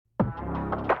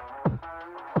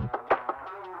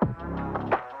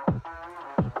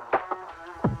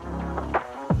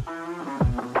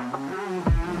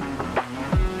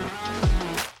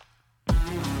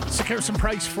Sekeres and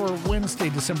Price for Wednesday,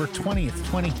 December 20th,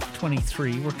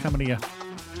 2023. We're coming to you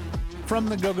from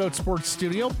the Go-Goat Sports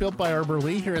Studio, built by Arbor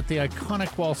Lee here at the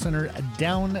iconic Wall Center,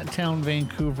 downtown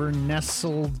Vancouver,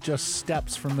 nestled just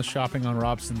steps from the shopping on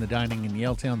Robson, the dining in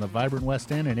Yaletown, the vibrant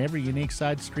West End, and every unique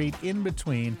side street in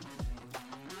between.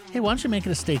 Hey, why don't you make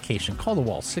it a staycation? Call the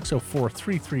Wall,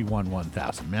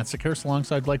 604-331-1000. Matt Sekeres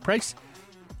alongside Blake Price.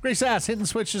 Grace Ass, Hitting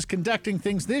Switches, conducting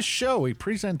things. This show, a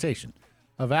presentation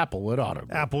of Applewood Auto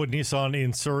Group. Applewood Nissan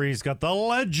in Surrey's got the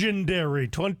legendary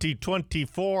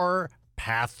 2024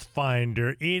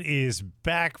 Pathfinder. It is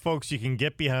back, folks. You can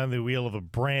get behind the wheel of a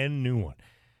brand new one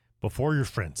before your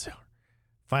friends are.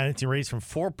 Financing rates from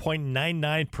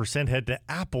 4.99%. Head to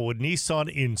Applewood Nissan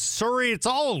in Surrey. It's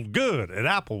all good at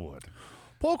Applewood.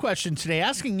 Poll question today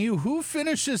asking you who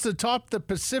finishes atop the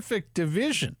Pacific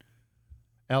Division?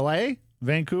 LA,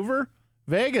 Vancouver,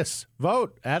 Vegas.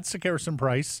 Vote at Sekeres and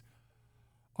Price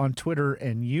on Twitter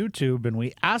and YouTube. And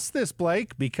we asked this,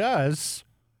 Blake, because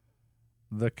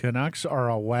the Canucks are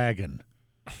a wagon.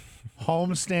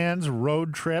 Homestands,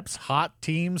 road trips, hot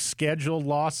teams, scheduled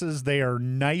losses. They are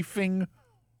knifing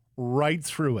right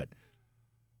through it.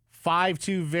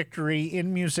 5-2 victory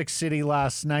in Music City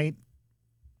last night,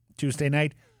 Tuesday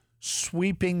night,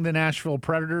 sweeping the Nashville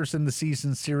Predators in the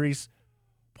season series.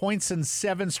 Points in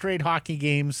 7 straight hockey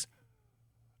games.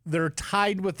 They're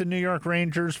tied with the New York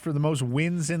Rangers for the most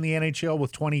wins in the NHL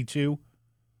with 22.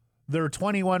 Their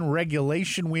 21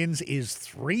 regulation wins is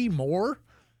 3 more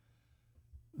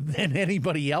than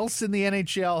anybody else in the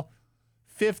NHL.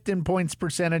 5th in points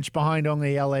percentage behind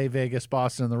only LA, Vegas,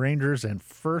 Boston, and the Rangers, and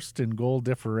 1st in goal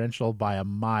differential by a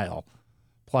mile,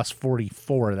 plus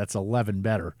 44. That's 11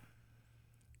 better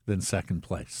than second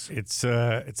place. It's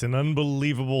an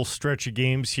unbelievable stretch of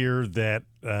games here that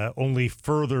only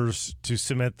furthers to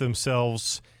cement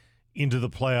themselves into the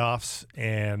playoffs.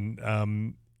 And,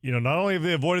 not only have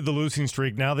they avoided the losing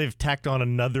streak, now they've tacked on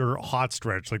another hot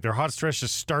stretch. Like their hot stretch to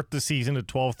start the season at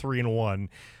 12-3-1.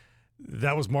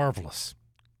 That was marvelous.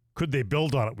 Could they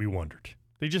build on it, we wondered.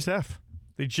 They just have.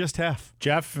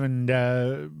 Jeff and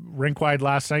Rinkwide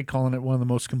last night calling it one of the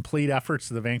most complete efforts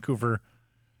of the Vancouver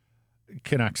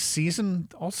Canucks season.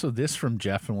 Also this from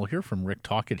Jeff, and we'll hear from Rick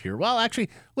Tocchet here. Well, actually,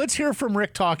 let's hear from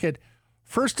Rick Tocchet,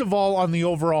 first of all, on the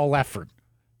overall effort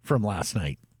from last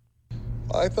night.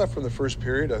 I thought from the first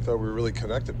period, I thought we were really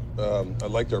connected. I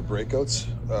liked our breakouts.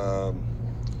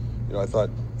 I thought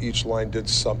each line did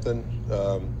something.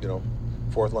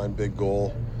 Fourth line, big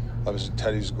goal. Obviously,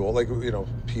 Teddy's goal.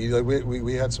 Pete.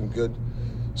 We had some good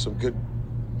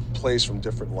plays from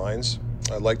different lines.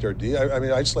 I liked our D.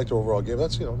 I just liked the overall game.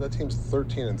 That's that team's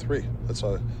 13-3. That's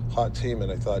a hot team,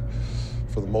 and I thought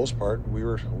for the most part we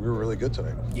were really good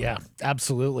tonight. Yeah,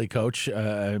 absolutely, Coach.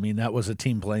 That was a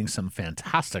team playing some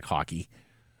fantastic hockey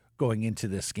going into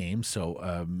this game.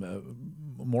 So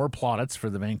more plaudits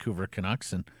for the Vancouver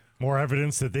Canucks and more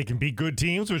evidence that they can beat good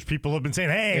teams, which people have been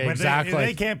saying, hey, exactly. But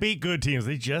they can't beat good teams.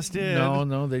 They just did.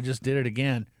 No, they just did it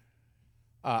again.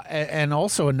 And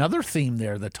also another theme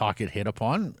there that Tocchet hit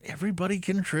upon, everybody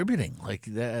contributing. Like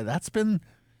that's been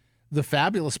the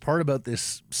fabulous part about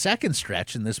this second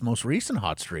stretch and this most recent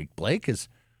hot streak, Blake, is,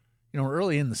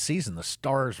 early in the season, the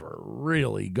Stars were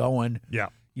really going. Yeah.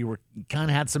 You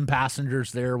kind of had some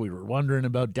passengers there. We were wondering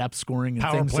about depth scoring and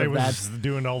Power things play like that. was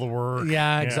doing all the work.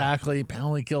 Yeah, exactly.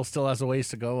 Penalty kill still has a ways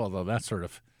to go, although that sort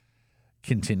of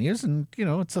continues. And,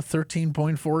 it's a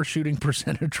 13.4 shooting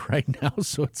percentage right now,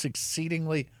 so it's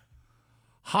exceedingly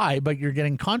high, but you're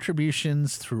getting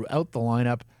contributions throughout the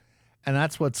lineup, and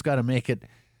that's what's got to make it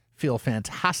feel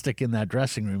fantastic in that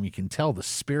dressing room. You can tell the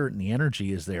spirit and the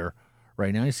energy is there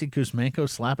right now. You see Kuzmenko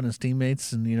slapping his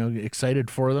teammates and,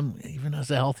 excited for them, even as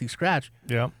a healthy scratch.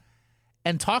 Yeah.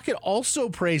 And Tocchet also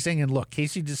praising, and look,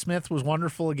 Casey DeSmith was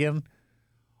wonderful again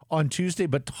on Tuesday,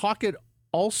 but Tocchet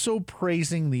also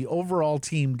praising the overall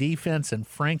team defense. And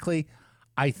frankly,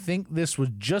 I think this was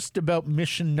just about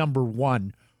mission number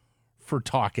 1 for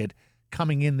Tocchet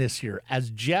coming in this year. As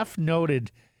Jeff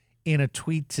noted in a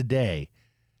tweet today,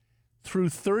 through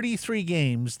 33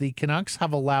 games, the Canucks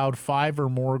have allowed 5 or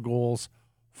more goals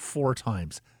 4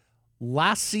 times.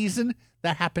 Last season,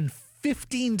 that happened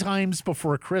 15 times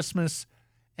before Christmas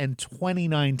and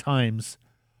 29 times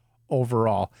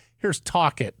overall. Here's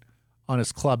Tocchet on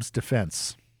his club's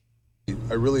defense.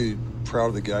 I'm really proud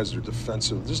of the guys that are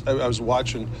defensive. I was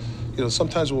watching,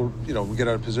 sometimes we get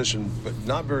out of position, but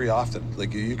not very often.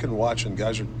 Like you can watch and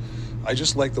guys I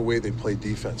just like the way they play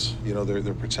defense.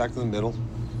 They're protecting the middle.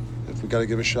 If we got to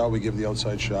give a shot, we give the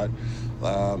outside shot.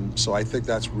 So I think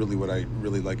that's really what I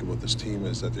really like about this team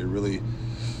is that they really,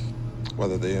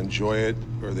 whether they enjoy it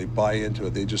or they buy into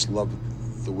it, they just love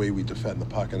the way we defend the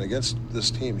puck. And against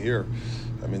this team here,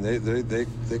 I mean,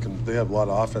 they have a lot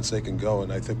of offense they can go,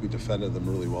 and I think we defended them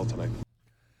really well tonight.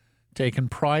 Taking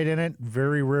pride in it,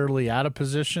 very rarely out of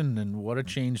position, and what a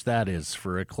change that is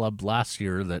for a club last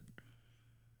year that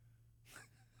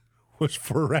was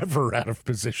forever out of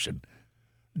position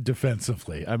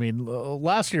defensively. I mean,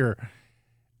 last year,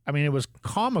 it was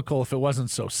comical if it wasn't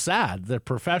so sad that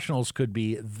professionals could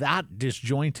be that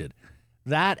disjointed,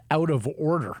 that out of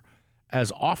order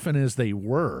as often as they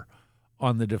were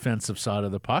on the defensive side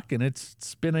of the puck. And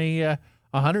it's been a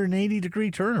 180-degree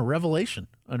turn, a revelation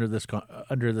under this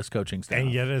coaching staff.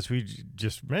 And yet, as we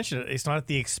just mentioned, it's not at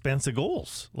the expense of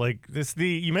goals. Like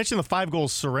you mentioned the 5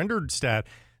 goals surrendered stat.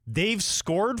 They've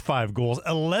scored 5 goals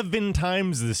 11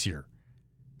 times this year.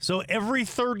 So every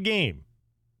third game,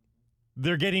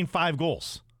 they're getting 5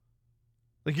 goals.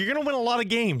 Like, you're going to win a lot of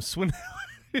games when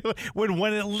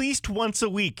at least once a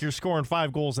week you're scoring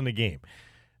 5 goals in a game.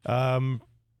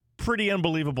 Pretty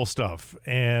unbelievable stuff.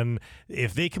 And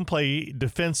if they can play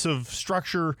defensive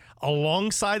structure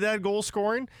alongside that goal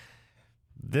scoring,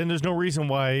 then there's no reason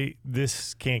why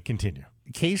this can't continue.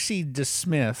 Casey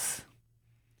DeSmith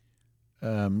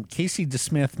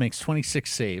makes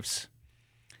 26 saves.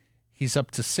 He's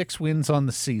up to 6 wins on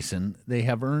the season. They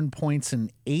have earned points in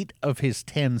 8 of his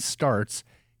 10 starts.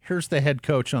 Here's the head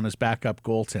coach on his backup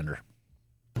goaltender.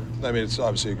 I mean, it's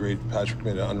obviously a great. Patrick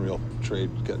made an unreal trade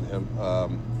getting him.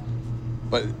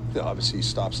 But obviously he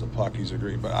stops the puck. He's a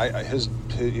great. But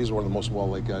he's one of the most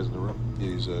well-liked guys in the room.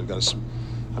 He's got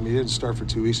he didn't start for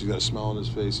 2 weeks. He's got a smile on his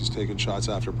face. He's taking shots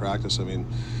after practice. I mean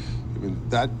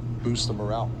that boosts the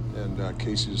morale. And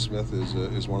Casey Smith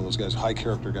is one of those guys, high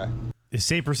character guy. His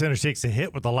save percentage takes a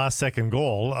hit with the last second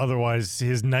goal. Otherwise,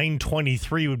 his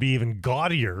 .923 would be even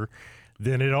gaudier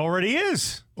than it already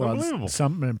is. Unbelievable.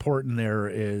 Something important there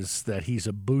is that he's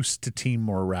a boost to team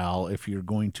morale. If you're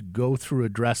going to go through a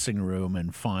dressing room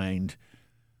and find,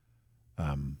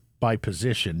 by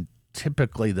position,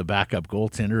 typically the backup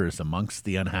goaltender is amongst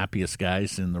the unhappiest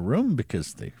guys in the room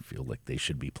because they feel like they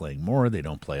should be playing more. They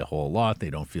don't play a whole lot. They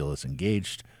don't feel as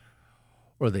engaged,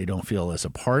 or they don't feel as a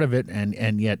part of it.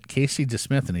 And yet Casey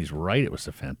DeSmith, and he's right, it was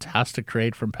a fantastic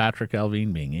trade from Patrick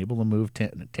Allvin, being able to move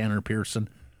Tanner Pearson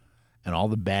and all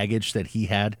the baggage that he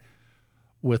had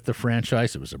with the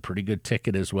franchise. It was a pretty good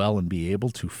ticket as well, and be able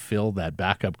to fill that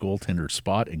backup goaltender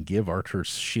spot and give Artur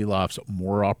Shilovs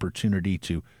more opportunity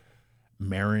to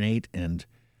marinate and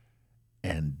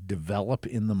develop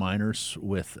in the minors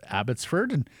with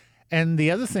Abbotsford. And the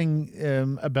other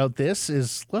thing about this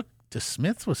is, look,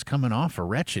 DeSmith was coming off a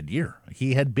wretched year.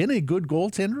 He had been a good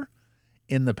goaltender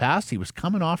in the past. He was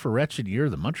coming off a wretched year.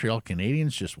 The Montreal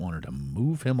Canadiens just wanted to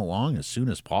move him along as soon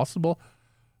as possible.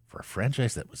 For a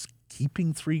franchise that was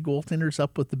keeping 3 goaltenders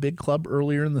up with the big club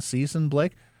earlier in the season,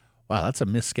 Blake, wow, that's a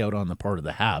misscout on the part of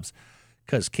the Habs,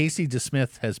 because Casey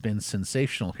DeSmith has been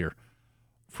sensational here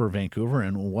for Vancouver,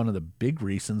 and one of the big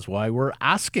reasons why we're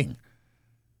asking,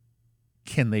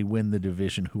 can they win the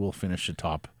division? Who will finish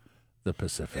atop the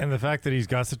Pacific? And the fact that he's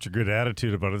got such a good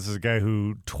attitude about it. This is a guy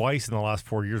who twice in the last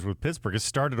 4 years with Pittsburgh has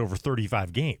started over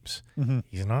 35 games. Mm-hmm.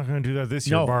 He's not going to do that this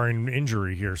year, barring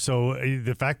injury here. So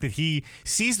the fact that he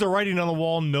sees the writing on the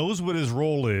wall, knows what his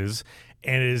role is,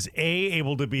 and is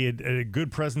able to be a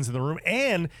good presence in the room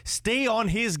and stay on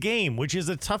his game, which is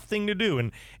a tough thing to do.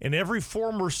 And every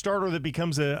former starter that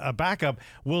becomes a backup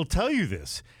will tell you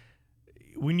this.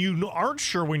 When you aren't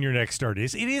sure when your next start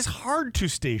is, it is hard to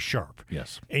stay sharp.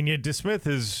 Yes. And yet DeSmith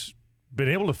has been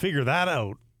able to figure that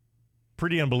out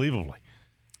pretty unbelievably.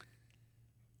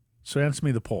 So answer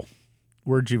me the poll.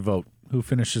 Where'd you vote? Who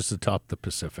finishes atop the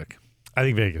Pacific? I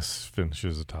think Vegas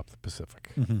finishes atop the Pacific.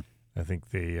 Mm-hmm. I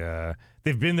think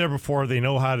they've been there before. They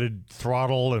know how to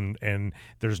throttle, and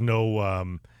there's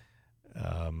no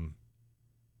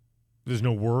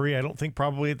worry, I don't think,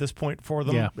 probably at this point for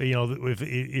them. Yeah. You know,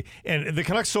 and the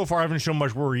Canucks so far haven't shown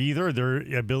much worry either.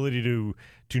 Their ability to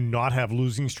not have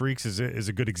losing streaks is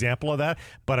a good example of that.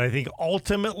 But I think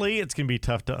ultimately it's going to be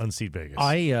tough to unseat Vegas.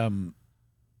 I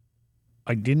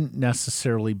didn't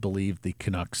necessarily believe the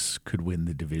Canucks could win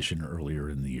the division earlier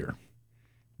in the year,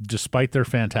 despite their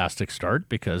fantastic start,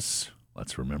 because,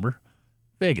 let's remember,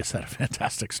 Vegas had a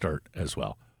fantastic start as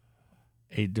well.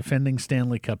 A defending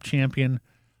Stanley Cup champion.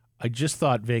 I just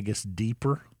thought Vegas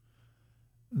deeper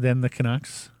than the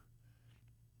Canucks.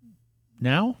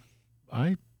 Now,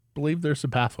 I believe there's a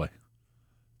pathway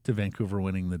to Vancouver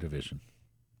winning the division.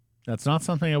 That's not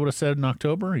something I would have said in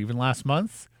October, even last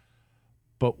month.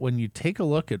 But when you take a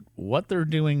look at what they're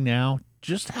doing now,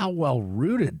 just how well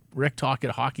rooted Rick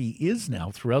Tocchet hockey is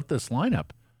now throughout this lineup,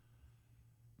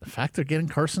 the fact they're getting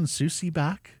Carson Soucy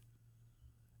back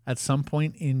at some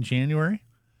point in January.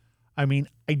 I mean,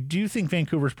 I do think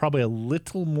Vancouver's probably a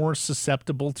little more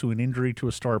susceptible to an injury to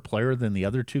a star player than the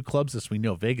other two clubs. As we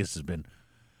know, Vegas has been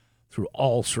through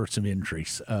all sorts of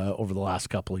injuries over the last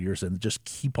couple of years and just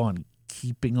keep on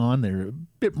keeping on. They're a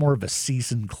bit more of a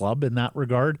seasoned club in that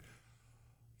regard.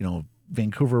 You know,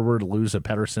 Vancouver were to lose a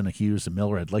Pettersson, a Hughes, a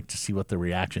Miller. I'd like to see what the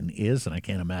reaction is, and I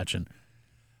can't imagine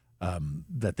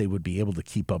that they would be able to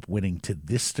keep up winning to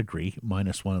this degree,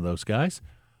 minus one of those guys.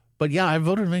 But yeah, I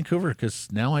voted Vancouver because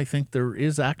now I think there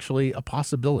is actually a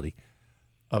possibility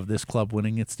of this club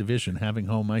winning its division, having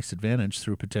home ice advantage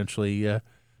through potentially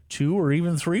 2 or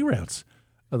even 3 rounds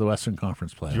of the Western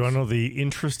Conference playoffs. Do you want to know the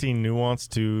interesting nuance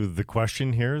to the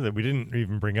question here that we didn't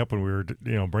even bring up when we were,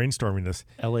 brainstorming this?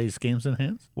 LA's games in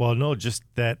hands? Well, no, just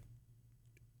that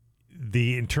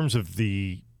in terms of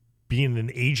the being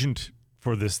an agent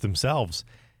for this themselves,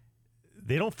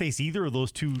 they don't face either of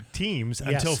those two teams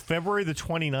until February the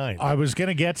 29th. I was going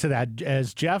to get to that.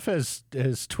 As Jeff has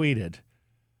tweeted,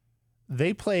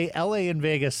 they play LA and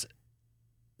Vegas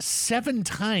 7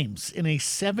 times in a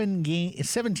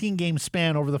 17-game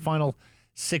span over the final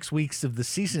 6 weeks of the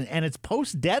season, and it's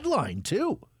post-deadline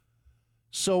too.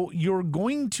 So you're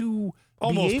going to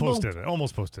almost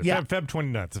posted. Yeah. Feb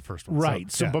 29th is the first one.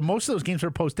 Right. So, but most of those games are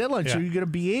post-deadline, so Yeah. you're going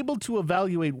to be able to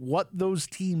evaluate what those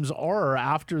teams are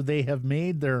after they have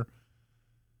made their.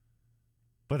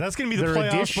 But that's going to be the Their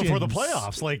playoffs before the additions.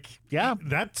 playoffs. Like, Yeah.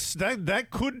 that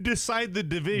could decide the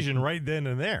division right then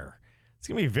and there. It's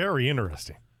going to be very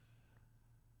interesting.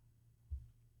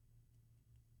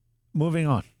 Moving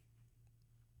on.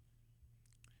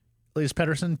 Elias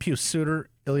Pettersson, Pius Suter,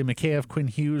 Ilya Mikheyev, Quinn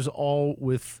Hughes, all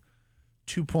with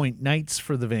 2-point nights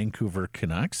for the Vancouver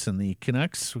Canucks. And the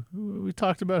Canucks, we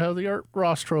talked about how the Art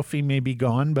Ross Trophy may be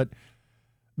gone, but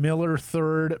Miller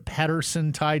third,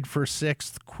 Pettersson tied for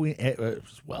 6th,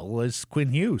 as well as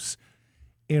Quinn Hughes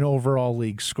in overall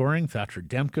league scoring. Thatcher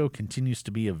Demko continues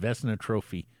to be a Vezina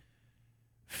Trophy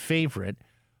favorite.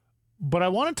 But I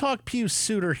want to talk Pius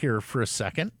Suter here for a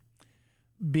second,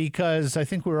 because I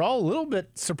think we were all a little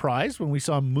bit surprised when we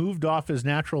saw him moved off his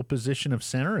natural position of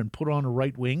center and put on a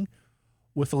right wing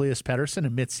with Elias Pettersson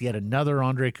amidst yet another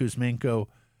Andrei Kuzmenko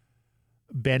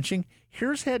benching.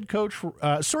 Here's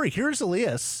here's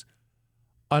Elias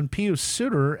on Pius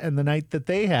Suter and the night that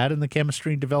they had and the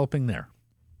chemistry developing there.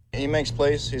 He makes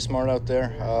plays. He's smart out there.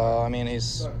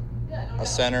 He's a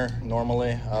center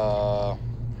normally, so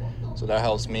that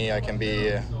helps me. I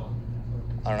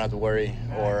don't have to worry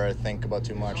or think about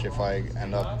too much if I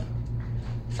end up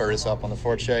furthest up on the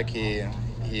forecheck.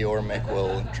 He or Mick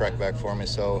will track back for me.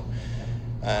 So,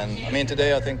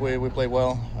 today I think we played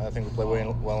well. I think we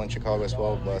played well in Chicago as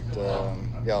well. But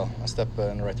a step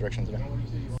in the right direction today.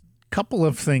 Couple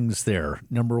of things there.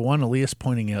 Number one, Elias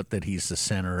pointing out that he's the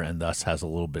center and thus has a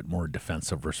little bit more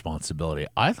defensive responsibility.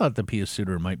 I thought that Pius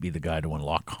Suter might be the guy to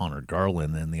unlock Connor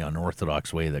Garland in the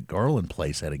unorthodox way that Garland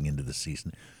plays heading into the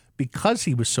season, because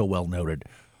he was so well noted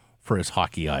for his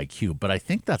hockey IQ. But I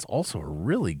think that's also a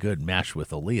really good mesh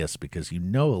with Elias, because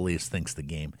Elias thinks the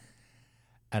game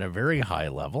at a very high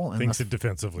level. And Thinks it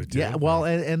defensively, too. Yeah, well,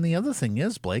 and the other thing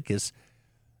is, Blake, is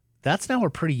that's now a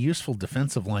pretty useful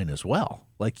defensive line as well.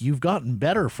 Like, you've gotten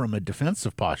better from a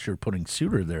defensive posture putting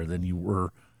Suter there than you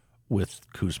were with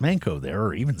Kuzmenko there,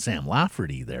 or even Sam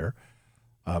Lafferty there,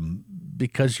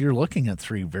 because you're looking at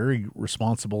 3 very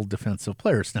responsible defensive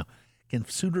players. Now, can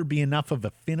Suter be enough of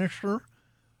a finisher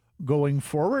going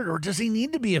forward, or does he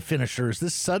need to be a finisher? Is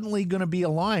this suddenly going to be a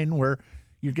line where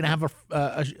you're going to have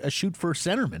a shoot-first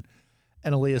centerman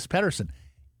and Elias Pettersson?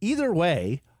 Either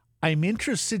way, I'm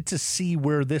interested to see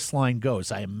where this line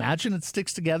goes. I imagine it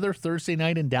sticks together Thursday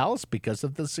night in Dallas because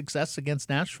of the success against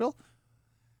Nashville.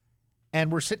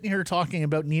 And we're sitting here talking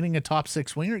about needing a top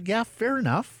 6 winger. Yeah, fair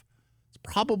enough. It's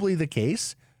probably the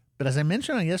case. But as I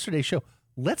mentioned on yesterday's show,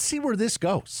 let's see where this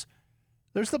goes.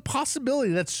 There's the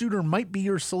possibility that Suter might be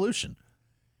your solution.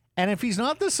 And if he's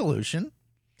not the solution,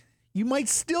 you might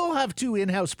still have 2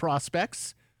 in-house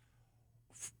prospects.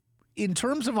 In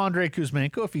terms of Andrei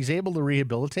Kuzmenko, if he's able to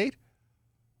rehabilitate,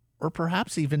 or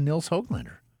perhaps even Nils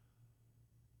Höglander,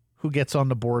 who gets on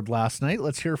the board last night.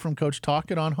 Let's hear from Coach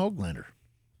Tocchet on Höglander.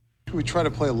 We try to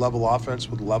play a level offense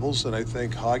with levels, and I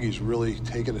think Hoggy's really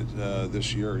taken it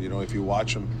this year. If you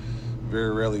watch him,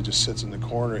 very rarely just sits in the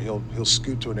corner. He'll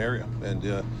scoot to an area,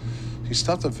 and he's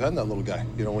tough to defend, that little guy.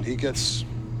 When he gets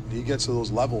to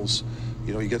those levels,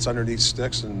 he gets underneath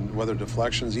sticks and whether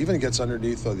deflections, even he gets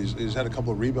underneath. He's had a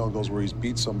couple of rebound goals where he's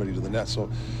beat somebody to the net. So,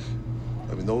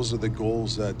 those are the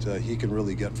goals that he can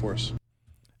really get for us.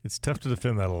 It's tough to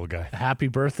defend that little guy. Happy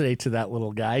birthday to that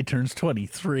little guy. Turns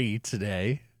 23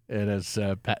 today. And as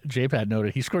J-Pad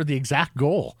noted, he scored the exact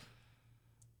goal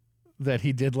that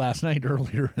he did last night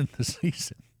earlier in the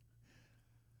season.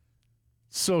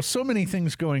 So many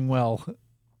things going well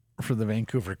for the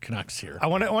Vancouver Canucks here. I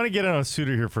want to get on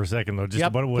Suter here for a second, though, just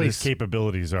about what his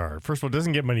capabilities are. First of all,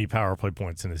 doesn't get many power play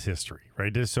points in his history,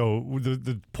 right? So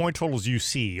the point totals you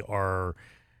see are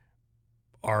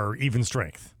even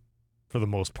strength for the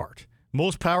most part.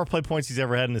 Most power play points he's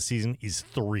ever had in a season is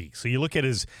 3. So you look at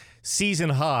his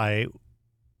season high,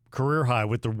 career high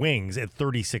with the Wings at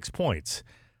 36 points.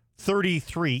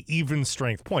 33 even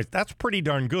strength points. That's pretty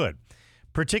darn good,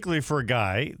 particularly for a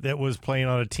guy that was playing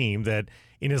on a team that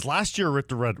in his last year with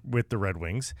the Red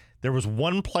Wings, there was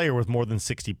one player with more than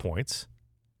 60 points.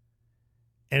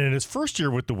 And in his first year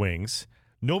with the Wings,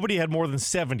 nobody had more than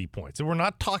 70 points. And we're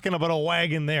not talking about a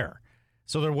wagon there.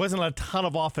 So there wasn't a ton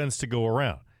of offense to go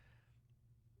around.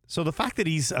 So the fact that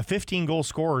he's a 15-goal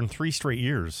scorer in 3 straight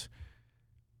years,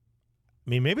 I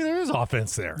mean, maybe there is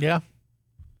offense there. Yeah.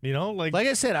 You know, like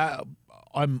I said,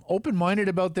 I'm open-minded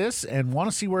about this and want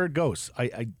to see where it goes.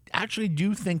 I actually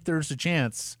do think there's a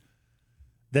chance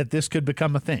that this could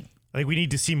become a thing. I think we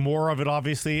need to see more of it,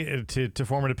 obviously, to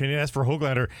form an opinion. As for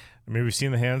Höglander, I mean, we've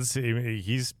seen the hands.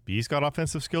 He's got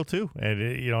offensive skill, too.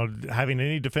 And, having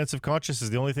any defensive conscience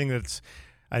is the only thing that's,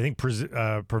 I think,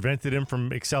 prevented him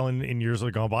from excelling in years that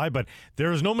have gone by. But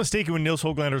there is no mistaking when Nils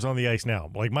Höglander's on the ice now.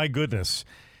 Like, my goodness.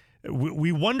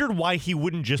 We wondered why he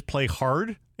wouldn't just play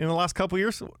hard in the last couple of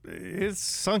years. It's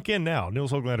sunk in now.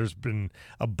 Nils Höglander's been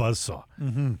a buzzsaw.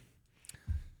 Mm-hmm.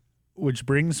 Which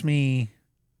brings me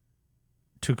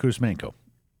to Kuzmenko.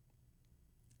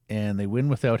 And they win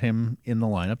without him in the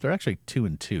lineup. They're actually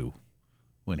 2-2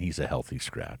 when he's a healthy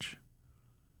scratch.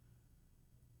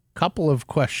 Couple of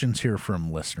questions here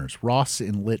from listeners. Ross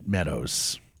in Lit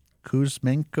Meadows.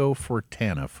 Kuzmenko for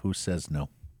Tanev. Who says no?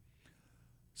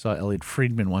 Saw Elliot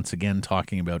Friedman once again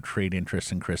talking about trade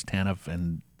interest in Chris Tanev,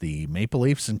 and the Maple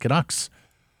Leafs and Canucks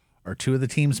are 2 of the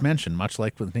teams mentioned, much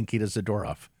like with Nikita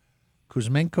Zadorov.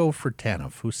 Kuzmenko for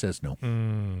Tanev. Who says no?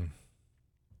 I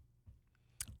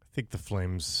think the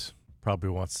Flames probably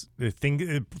wants. I think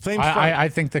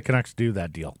the Canucks do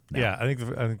that deal now. Yeah, I think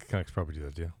the Canucks probably do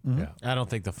that deal. Mm-hmm. Yeah, I don't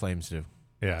think the Flames do.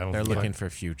 Yeah, they're looking for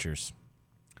futures.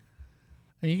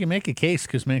 And you can make a case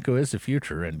Kuzmenko is the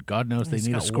future, and God knows they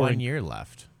need a scoring. 1 year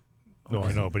left. No,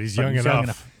 I know, but he's young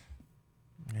enough.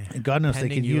 And God knows pending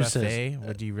they can use UFA,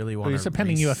 would he really want to? He's a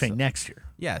pending UFA next year.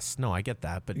 Yes, no, I get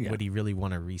that, but would he really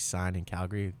want to re-sign in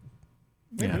Calgary?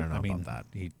 Yeah, I don't know about that.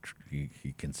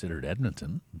 He considered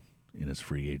Edmonton in his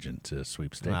free agent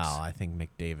sweepstakes. Well, I think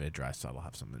McDavid, Draisaitl will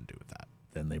have something to do with that.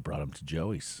 Then they brought him to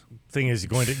Joey's. Thing is,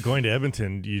 going to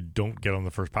Edmonton, you don't get on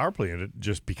the first power play unit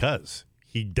just because.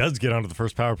 He does get onto the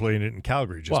first power play unit in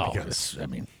Calgary because. I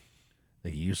mean,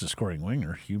 they use a scoring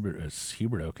winger.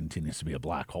 Huberdeau continues to be a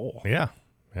black hole. Yeah.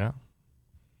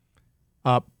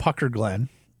 Pucker Glenn.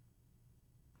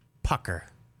 Pucker.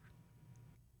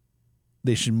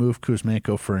 They should move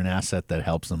Kuzmenko for an asset that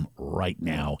helps them right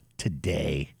now,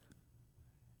 today.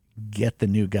 Get the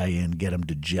new guy in, get him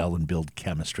to gel and build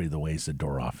chemistry the way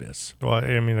Zadorov is. Well,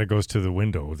 I mean, that goes to the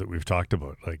window that we've talked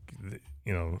about. Like,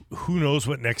 who knows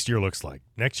what next year looks like?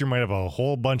 Next year might have a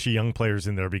whole bunch of young players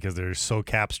in there because they're so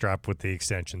cap-strapped with the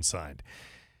extension signed.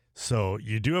 So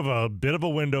you do have a bit of a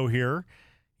window here.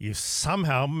 You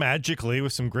somehow, magically,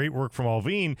 with some great work from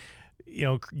Alvin,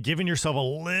 giving yourself a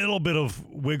little bit of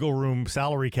wiggle room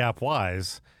salary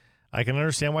cap-wise, I can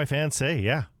understand why fans say,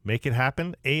 yeah, make it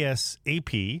happen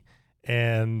ASAP.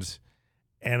 And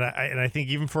I think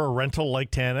even for a rental like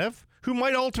Tanev, who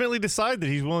might ultimately decide that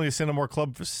he's willing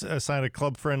to sign a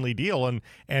club-friendly deal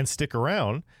and stick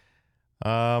around.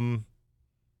 I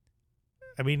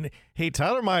mean, hey,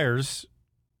 Tyler Myers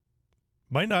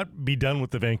might not be done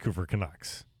with the Vancouver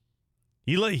Canucks.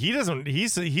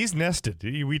 He's nested.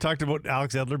 We talked about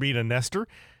Alex Edler being a nester.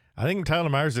 I think Tyler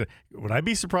Myers. Would I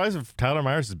be surprised if Tyler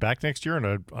Myers is back next year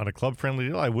on a club friendly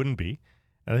deal? I wouldn't be.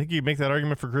 I think you make that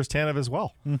argument for Chris Tanev as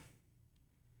well.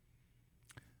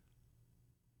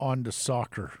 On to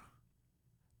soccer.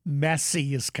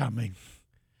 Messi is coming.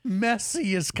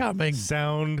 Messi is coming.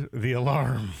 Sound the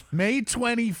alarm. May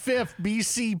 25th,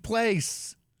 BC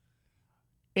Place.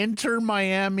 Inter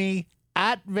Miami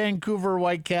at Vancouver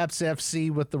Whitecaps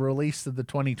FC with the release of the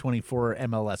 2024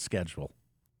 MLS schedule.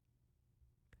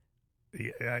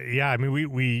 Yeah, I mean,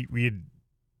 we had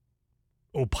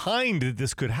opined that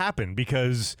this could happen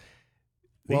because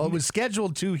it was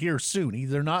scheduled to here soon.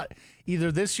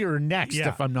 Either this year or next,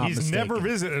 if I'm not mistaken. He's never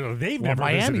visited. They've never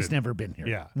visited. Miami's never been here.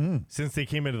 Yeah, since they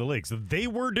came into the league. So they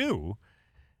were due,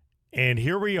 and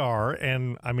here we are.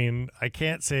 And, I mean, I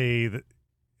can't say that.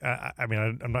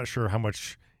 I'm not sure how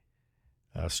much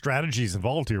strategies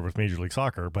involved here with Major League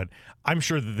Soccer, but I'm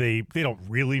sure that they don't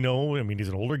really know. I mean, he's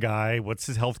an older guy. What's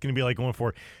his health going to be like going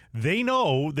forward? They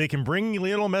know they can bring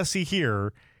Lionel Messi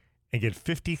here and get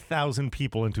 50,000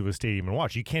 people into a stadium and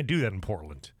watch. You can't do that in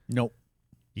Portland. Nope.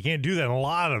 You can't do that in a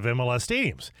lot of MLS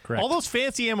stadiums. Correct. All those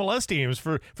fancy MLS stadiums,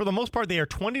 for the most part, they are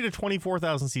 20 to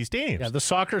 24,000 seat stadiums. Yeah, the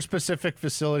soccer-specific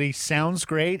facility sounds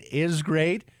great, is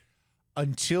great,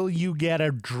 until you get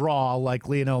a draw like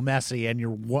Lionel Messi and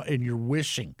you're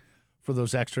wishing for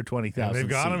those extra 20,000 They've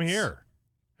got him here.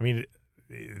 I mean,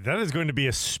 that is going to be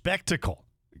a spectacle,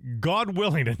 God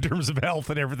willing, in terms of health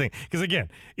and everything. Because, again,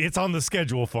 it's on the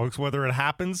schedule, folks. Whether it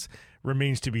happens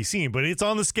remains to be seen. But it's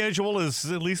on the schedule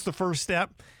is at least the first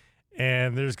step.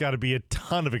 And there's got to be a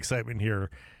ton of excitement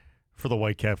here for the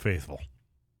Whitecap faithful.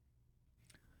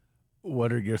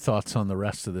 What are your thoughts on the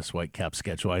rest of this Whitecap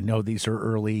schedule? I know these are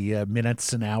early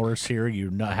minutes and hours here. You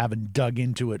haven't dug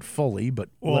into it fully, but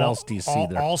what else do you see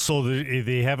there? Also,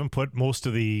 they haven't put most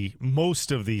of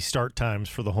the start times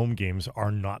for the home games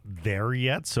are not there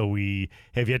yet. So we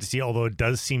have yet to see, although it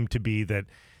does seem to be that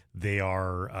they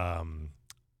are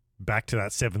back to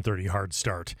that 7:30 hard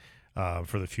start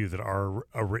for the few that are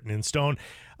written in stone.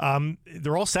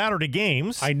 They're all Saturday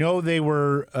games. I know they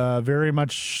were very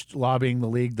much lobbying the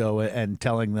league, though, and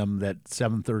telling them that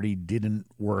 7:30 didn't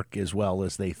work as well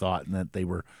as they thought and that they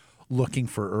were looking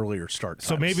for earlier start times.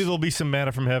 So maybe there'll be some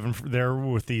manna from heaven there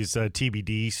with these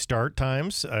TBD start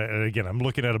times. Again, I'm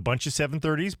looking at a bunch of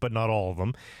 7:30s, but not all of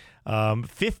them.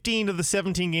 15 of the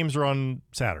 17 games are on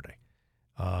Saturday.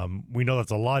 We know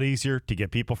that's a lot easier to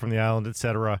get people from the island, et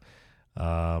cetera.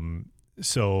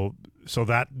 So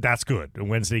that's good.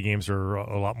 Wednesday games are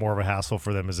a lot more of a hassle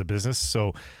for them as a business.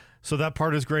 So that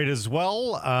part is great as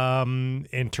well.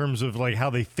 In terms of like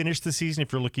how they finished the season,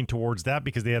 if you're looking towards that,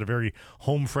 because they had a very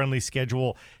home friendly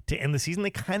schedule to end the season, they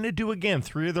kind of do again.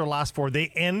 3 of their last 4,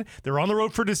 they're on the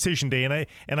road for decision day,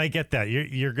 and I get that.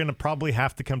 You're going to probably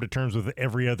have to come to terms with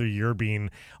every other year being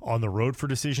on the road for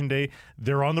decision day.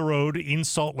 They're on the road in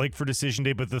Salt Lake for decision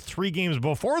day, but the 3 games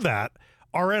before that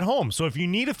are at home. So if you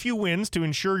need a few wins to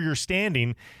ensure your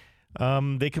standing,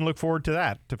 they can look forward to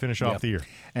that to finish off the year.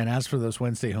 And as for those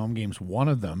Wednesday home games, one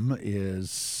of them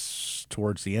is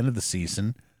towards the end of the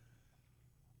season,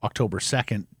 October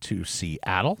 2nd to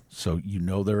Seattle. So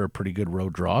they're a pretty good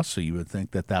road draw. So you would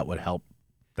think that would help.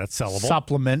 That's sellable.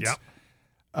 Supplement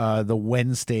the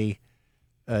Wednesday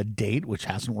date, which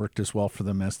hasn't worked as well for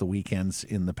them as the weekends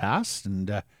in the past.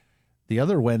 And the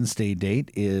other Wednesday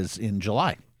date is in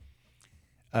July.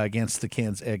 Against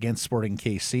Sporting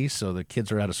KC, so the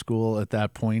kids are out of school at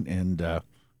that point, and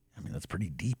that's pretty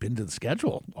deep into the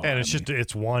schedule. And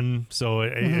it's one, so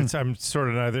it's I'm sort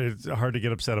of neither. It's hard to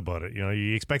get upset about it.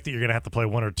 You expect that you're going to have to play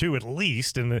 1 or 2 at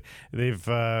least, and they've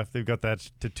got that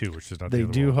to 2, which is not. They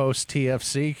do host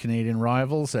TFC, Canadian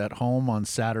rivals, at home on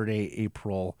Saturday,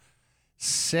 April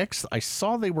 6th. I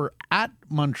saw they were at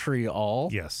Montreal.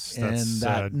 Yes, that's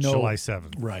July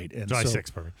 7th. Right, and July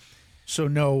 6th, pardon me. So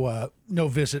no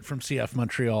visit from CF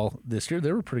Montreal this year.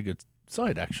 They were a pretty good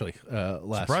side, actually, last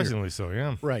year. Surprisingly so,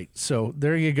 yeah. Right. So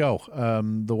there you go.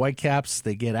 The Whitecaps,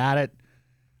 they get at it.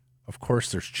 Of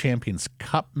course, there's Champions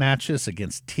Cup matches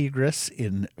against Tigres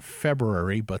in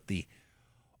February, but the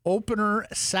opener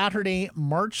Saturday,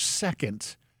 March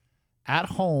 2nd, at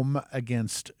home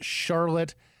against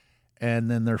Charlotte,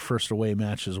 and then their first away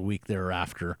match is a week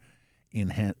thereafter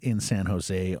in San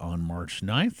Jose on March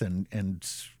 9th. And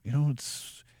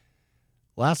it's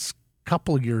last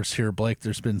couple of years here, Blake,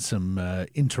 there's been some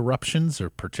interruptions, or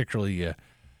particularly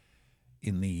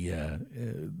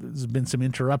there's been some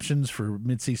interruptions for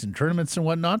midseason tournaments and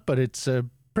whatnot, but it's a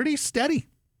pretty steady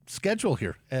schedule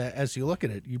here. As you look at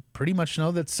it, you pretty much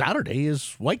know that Saturday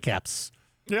is Whitecaps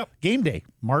game day,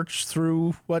 March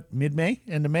through mid-May,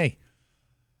 end of May.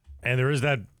 And there is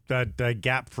that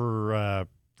gap for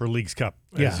Leagues Cup.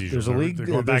 Yeah, there's a league. They're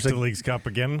going back to the Leagues Cup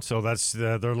again. So that's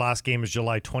their last game is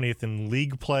July 20th in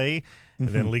league play. And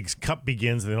then Leagues Cup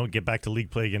begins, and they don't get back to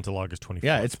league play again until August 24th.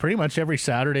 Yeah, it's pretty much every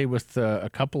Saturday with a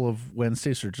couple of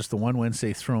Wednesdays, or just the one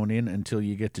Wednesday thrown in until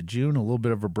you get to June. A little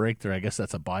bit of a break there. I guess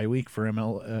that's a bye week for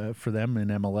for them in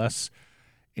MLS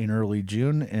in early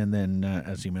June. And then,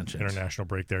 as you mentioned, international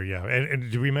break there, yeah. And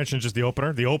did we mention just the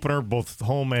opener? The opener, both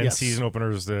home and season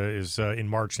openers, is in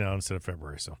March now instead of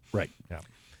February. So right. Yeah.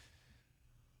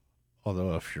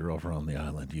 Although if you're over on the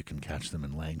island, you can catch them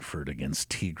in Langford against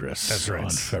Tigres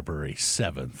on February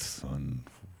 7th on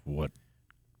what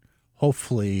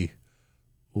hopefully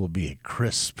will be a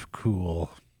crisp, cool,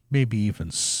 maybe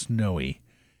even snowy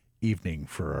evening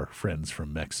for our friends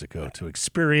from Mexico to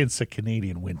experience a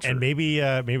Canadian winter. And maybe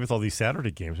with all these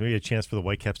Saturday games, maybe a chance for the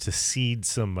Whitecaps to seed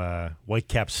some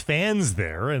Whitecaps fans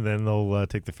there, and then they'll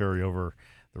take the ferry over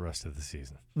the rest of the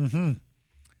season. Mm-hmm.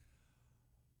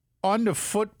 On to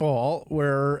football,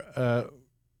 where,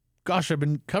 I've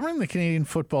been covering the Canadian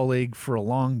Football League for a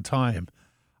long time.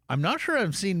 I'm not sure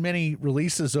I've seen many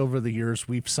releases over the years.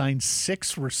 We've signed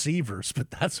 6 receivers,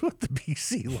 but that's what the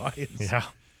BC Lions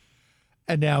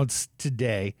announced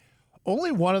today.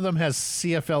 Only one of them has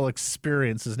CFL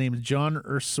experience. His name is John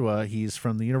Ursua. He's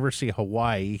from the University of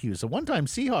Hawaii. He was a one-time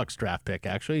Seahawks draft pick,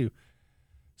 actually. He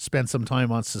spent some time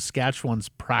on Saskatchewan's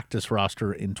practice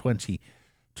roster in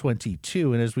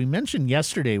 2022. And as we mentioned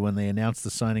yesterday when they announced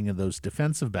the signing of those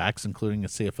defensive backs, including a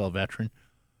CFL veteran,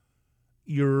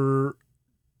 you're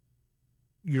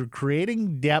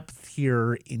creating depth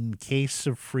here in case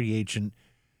of free agent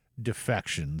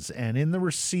defections. And in the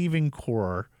receiving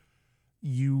core,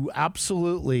 you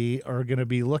absolutely are going to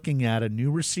be looking at a new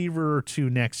receiver or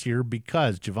two next year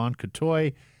because Javon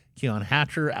Cotoy, Keon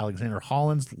Hatcher, Alexander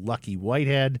Hollins, Lucky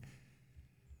Whitehead,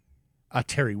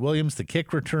 Terry Williams, the kick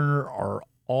returner, are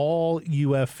all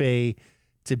UFA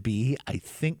to be. I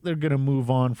think they're going to move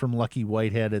on from Lucky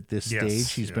Whitehead at this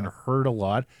stage. He's been hurt a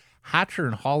lot. Hatcher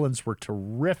and Hollins were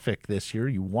terrific this year.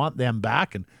 You want them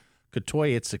back. And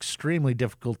Cotoy, it's extremely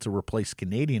difficult to replace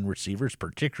Canadian receivers,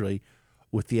 particularly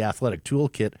with the athletic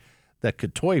toolkit that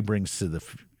Cotoy brings to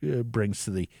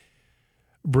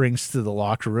the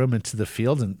locker room and to the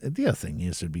field. And the other thing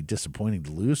is, it'd be disappointing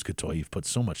to lose Cotoy. You've put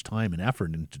so much time and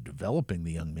effort into developing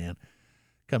the young man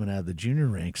coming out of the junior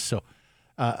ranks. So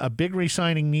a big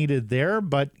re-signing needed there.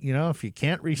 But, if you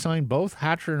can't re-sign both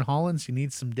Hatcher and Hollins, you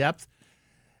need some depth.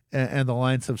 And the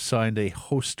Lions have signed a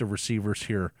host of receivers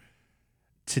here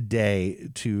today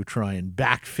to try and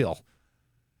backfill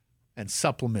and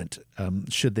supplement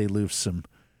should they lose some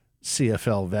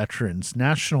CFL veterans.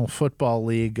 National Football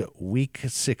League Week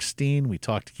 16. We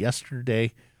talked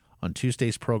yesterday on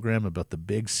Tuesday's program about the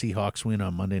big Seahawks win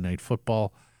on Monday Night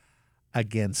Football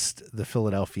against the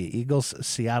Philadelphia Eagles.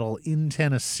 Seattle in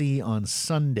Tennessee on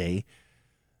Sunday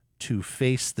to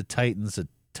face the Titans, a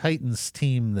Titans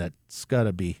team that's got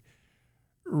to be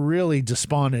really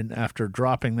despondent after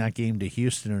dropping that game to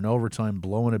Houston in overtime,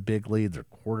 blowing a big lead. Their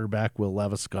quarterback, Will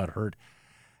Levis, got hurt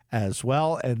as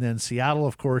well. And then Seattle,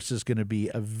 of course, is going to be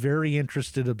a very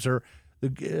interested observer.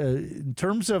 In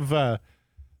terms of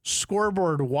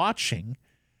scoreboard watching,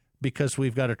 because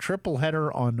we've got a triple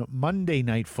header on Monday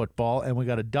Night Football, and we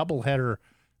got a triple header,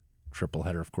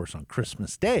 of course, on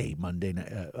Christmas Day,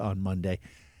 on Monday,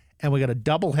 and we got a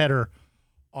double header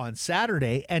on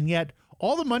Saturday, and yet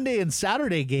all the Monday and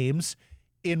Saturday games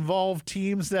involve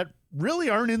teams that really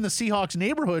aren't in the Seahawks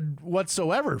neighborhood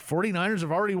whatsoever. 49ers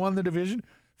have already won the division.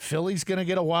 Philly's going to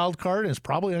get a wild card and is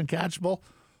probably uncatchable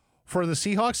for the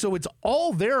Seahawks. So it's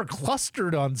all there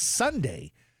clustered on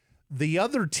Sunday. The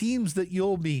other teams that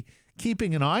you'll be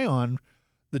keeping an eye on,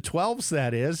 the 12s,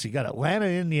 that is, you got Atlanta,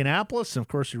 Indianapolis, and of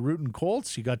course you're rooting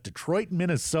Colts. You got Detroit,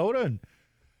 Minnesota, and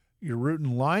you're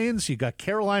rooting Lions. You got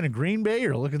Carolina, Green Bay.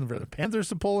 You're looking for the Panthers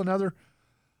to pull another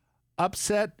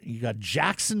upset. You got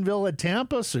Jacksonville at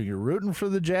Tampa, so you're rooting for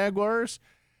the Jaguars.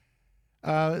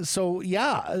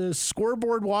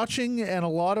 Scoreboard watching and a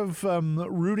lot of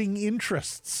rooting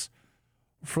interests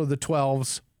for the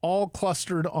 12s, all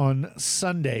clustered on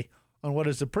Sunday on what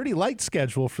is a pretty light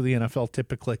schedule for the NFL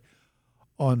typically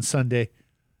on Sunday,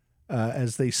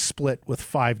 as they split with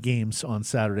 5 games on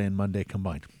Saturday and Monday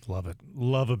combined. Love it.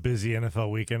 Love a busy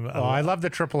NFL weekend. I love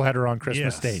the triple header on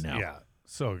Christmas Day now. Yeah,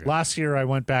 so good. Last year I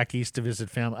went back east to visit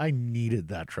family. I needed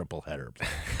that triple header.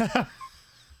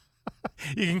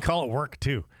 You can call it work,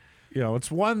 too. It's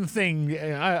one thing.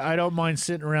 I don't mind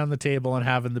sitting around the table and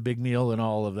having the big meal and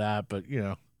all of that, but,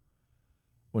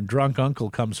 when drunk uncle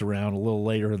comes around a little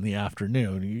later in the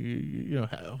afternoon,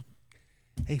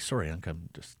 hey, sorry, Uncle, I'm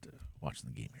just watching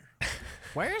the game here.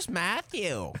 Where's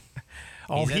Matthew?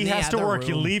 He has to work. Room.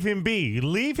 You leave him be.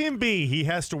 Leave him be. He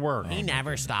has to work. He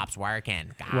never stops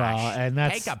working. Gosh. Well, and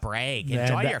take a break.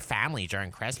 Enjoy your family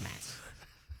during Christmas.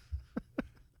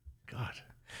 God.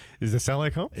 Does this sound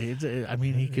like home?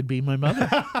 He could be my mother.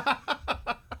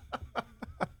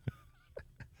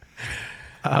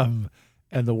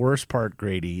 And the worst part,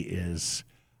 Grady, is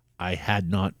I had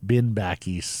not been back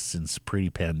east since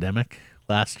pre-pandemic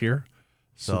last year.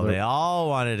 So they all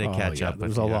wanted to catch up. There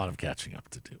was a lot of catching up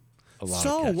to do.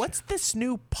 So what's this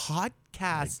new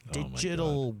podcast,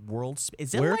 digital world?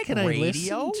 Is it Where like can radio? I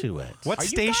listen to it? What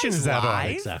station is that on?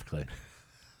 Exactly.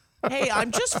 Hey,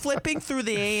 I'm just flipping through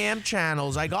the AM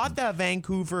channels. I got the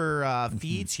Vancouver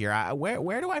feeds here.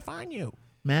 Where do I find you?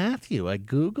 Matthew, I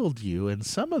Googled you, and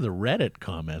some of the Reddit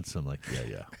comments, I'm like,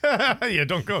 yeah. Yeah,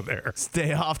 don't go there.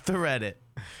 Stay off the Reddit.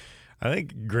 I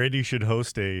think Grady should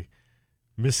host a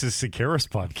Mrs. Sakaris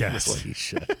podcast. Well, he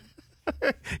should.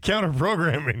 Counter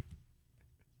programming.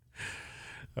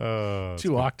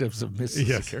 2 octaves of Mrs.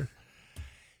 Yes. Sakaris.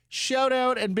 Shout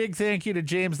out and big thank you to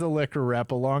James the Liquor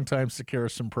Rep, a longtime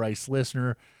Sakaris and Price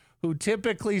listener who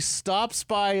typically stops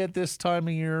by at this time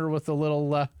of year with a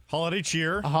little Holiday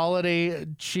cheer. holiday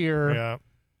cheer. Yeah.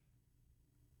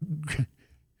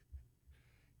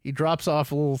 He drops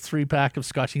off a little 3-pack of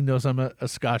scotch. He knows I'm a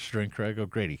scotch drinker. I go,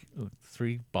 Grady,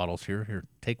 3 bottles here. Here,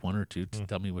 take 1 or 2.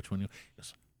 Tell me which one you. He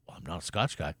goes, well, I'm not a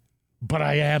scotch guy, but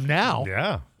I am now.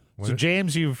 Yeah. So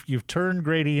James, you've turned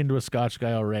Grady into a scotch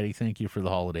guy already. Thank you for the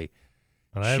holiday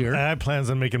And I cheer. had plans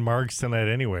on making margs tonight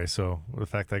anyway, so the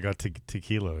fact that I got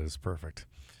tequila is perfect.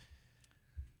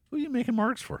 Who are you making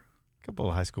marks for? A couple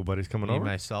of high school buddies coming Me, over.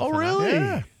 myself. Oh, and I. really?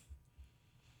 Yeah.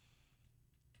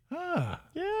 Ah,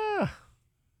 Yeah.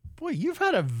 boy, you've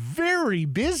had a very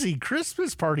busy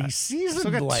Christmas party season.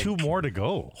 Still got Blake. 2 more to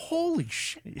go. Holy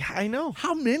shit. Yeah, I know.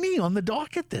 How many on the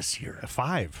docket this year?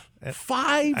 5.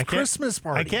 5 can't- Christmas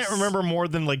parties. I can't remember more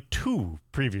than like 2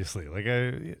 previously.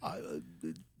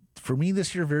 For me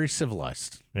this year, very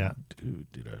civilized. Yeah.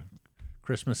 Did a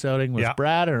Christmas outing with Yeah.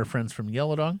 Brad and our friends from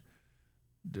Yellow Dog.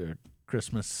 Did a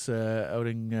Christmas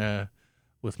outing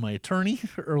with my attorney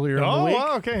earlier in the Oh, week.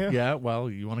 wow, okay. Yeah. Yeah, well,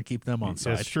 you want to keep them on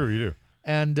side. That's true, you do.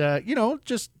 And,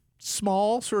 just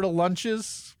small sort of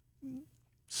lunches,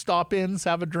 stop-ins,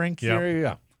 have a drink Yep. here.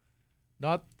 Yeah.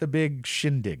 Not the big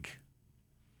shindig.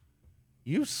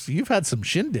 You've had some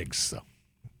shindigs, though.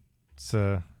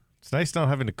 It's nice not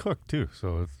having to cook too.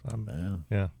 So Yeah.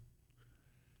 yeah.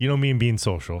 You know me and being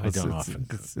social. I don't it's, often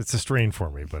it's a strain for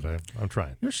me, but I'm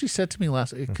trying. You know, she said to me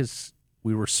last because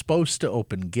we were supposed to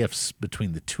open gifts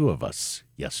between the 2 of us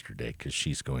yesterday because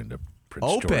she's going to Prince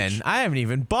Open? George. I haven't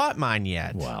even bought mine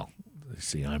yet. Well,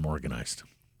 see, I'm organized.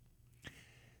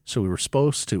 So we were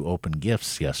supposed to open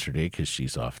gifts yesterday because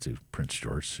she's off to Prince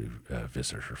George to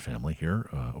visit her family here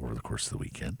over the course of the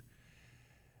weekend.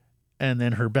 And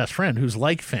then her best friend, who's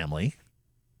like family,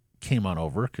 came on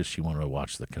over because she wanted to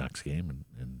watch the Canucks game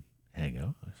and hang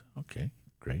out. I said, okay,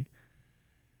 great.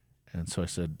 And so I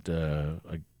said,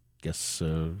 I guess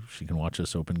she can watch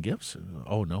us open gifts.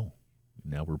 Oh, no.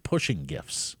 Now we're pushing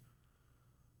gifts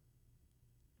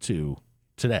to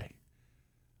today.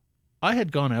 I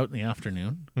had gone out in the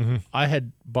afternoon. Mm-hmm. I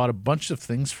had bought a bunch of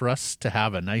things for us to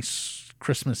have a nice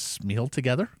Christmas meal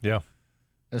together. Yeah.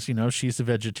 As you know, she's a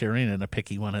vegetarian and a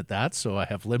picky one at that, so I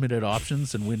have limited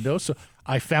options and windows. So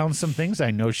I found some things I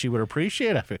know she would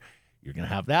appreciate. I figured, you're going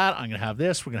to have that, I'm going to have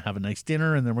this, we're going to have a nice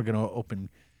dinner, and then we're going to open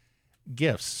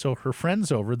gifts. So her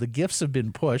friend's over, the gifts have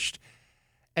been pushed,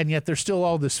 and yet there's still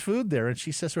all this food there. And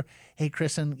she says to her, hey,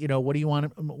 Kristen, what do you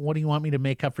want me to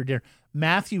make up for dinner?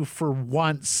 Matthew, for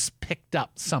once, picked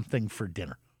up something for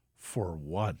dinner. For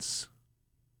once.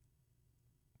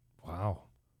 Wow.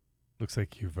 Looks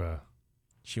like you've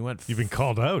been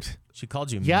called out. She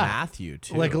called you Yeah. Matthew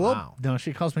too. Like a little. Wow. No,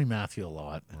 she calls me Matthew a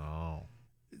lot. Oh.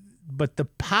 But the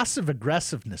passive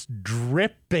aggressiveness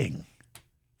dripping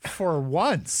for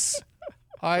once.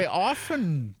 I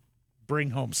often bring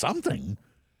home something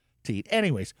to eat.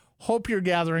 Anyways, hope you're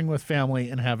gathering with family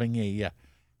and having a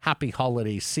happy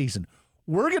holiday season.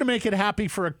 We're going to make it happy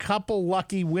for a couple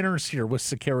lucky winners here with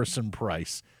Sakaris and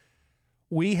Price.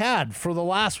 We had, for the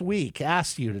last week,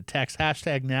 asked you to text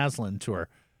hashtag Naslin to our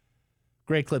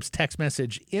Grey Clips text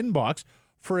message inbox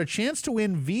for a chance to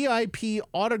win VIP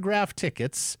autograph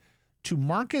tickets to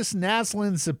Marcus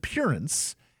Naslin's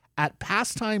appearance at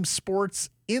Pastime Sports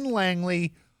in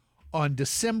Langley on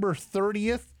December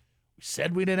 30th. We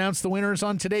said we'd announce the winners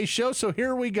on today's show, so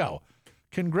here we go.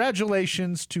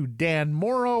 Congratulations to Dan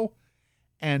Morrow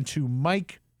and to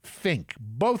Mike Fink.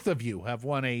 Both of you have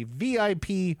won a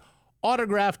VIP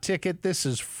autograph ticket. This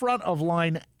is front of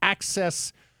line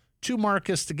access to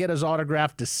Marcus to get his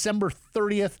autograph December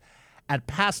 30th at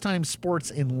Pastime Sports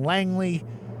in Langley.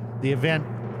 The event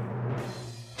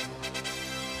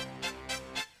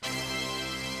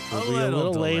will be a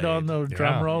little late on the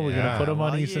drum roll. We're going to put him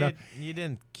on Easton Up. You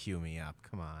didn't cue me up.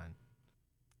 Come on.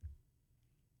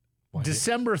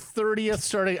 December 30th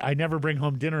starting. I never bring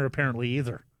home dinner apparently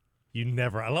either. You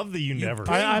never. I love that you never.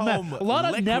 Bring I'm home a lot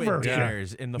of liquid never.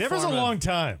 dinners in the Never's a form of long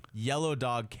time. Yellow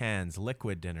Dog cans,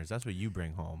 liquid dinners. That's what you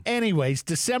bring home. Anyways,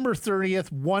 December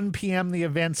 30th, 1 p.m. The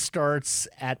event starts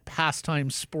at Pastime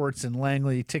Sports in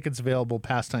Langley. Tickets available,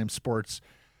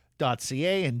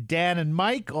 pastimesports.ca. And Dan and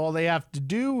Mike, all they have to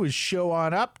do is show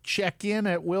on up, check in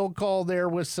at Will Call there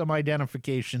with some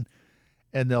identification,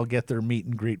 and they'll get their meet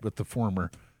and greet with the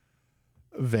former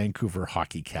Vancouver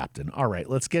hockey captain. All right,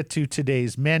 let's get to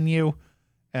today's menu.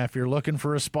 If you're looking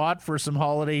for a spot for some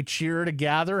holiday cheer to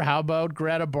gather, how about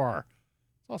Greta Bar?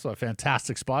 It's also a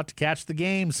fantastic spot to catch the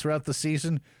games throughout the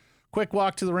season. Quick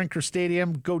walk to the rink or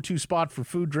stadium, go-to spot for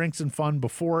food, drinks, and fun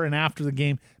before and after the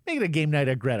game. Make it a game night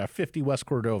at Greta, 50 West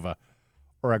Cordova,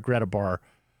 or at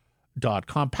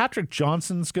gretabar.com. Patrick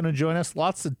Johnston's going to join us.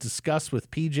 Lots to discuss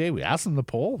with PJ. We asked him the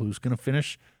poll, who's going to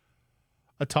finish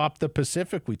atop the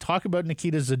Pacific. We talk about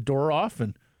Nikita Zadorov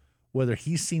and whether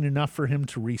he's seen enough for him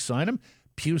to re-sign him.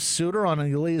 Pius Suter on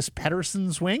Elias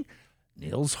Pettersson's wing.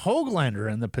 Niels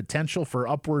Höglander and the potential for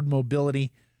upward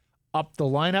mobility up the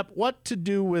lineup. What to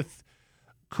do with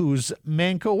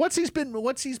Kuzmenko?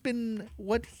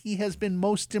 What he has been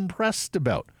most impressed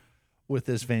about with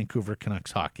this Vancouver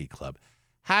Canucks hockey club.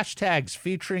 Hashtags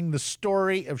featuring the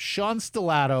story of Sean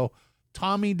Stellato,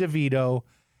 Tommy DeVito,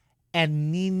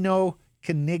 and Nino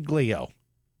Caniglio.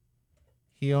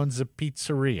 He owns a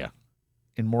pizzeria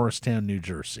in Morristown, New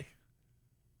Jersey.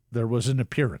 There was an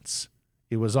appearance.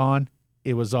 It was on,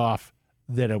 it was off,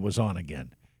 then it was on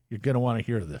again. You're going to want to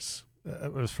hear this.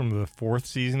 It was from the 4th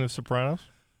season of Sopranos.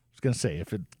 I was going to say,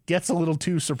 if it gets a little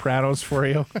too Sopranos for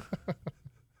you.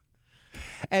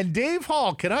 And Dave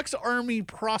Hall, Canucks Army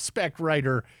prospect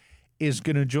writer, is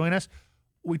going to join us.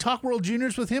 We talk World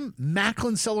Juniors with him.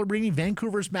 Macklin Celebrini,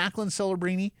 Vancouver's Macklin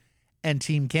Celebrini, and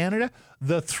Team Canada.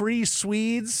 The 3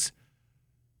 Swedes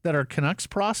that are Canucks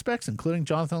prospects, including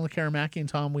Jonathan Lekkerimäki and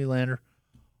Tom Wielander,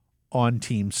 on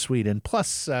Team Sweden.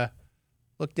 Plus,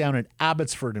 look down at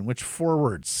Abbotsford and which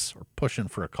forwards are pushing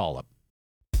for a call-up.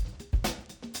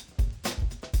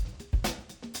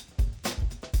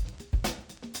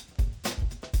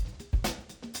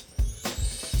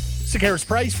 Sekeres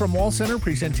Price from Wall Center,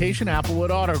 presentation Applewood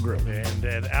Auto Group. And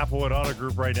at Applewood Auto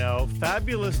Group right now,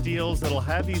 fabulous deals that'll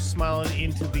have you smiling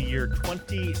into the year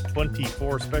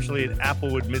 2024, especially at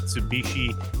Applewood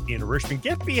Mitsubishi in Richmond.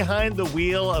 Get behind the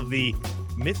wheel of the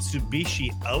Mitsubishi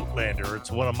Outlander.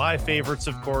 It's one of my favorites,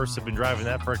 of course. I've been driving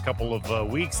that for a couple of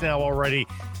weeks now already,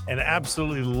 and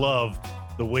absolutely love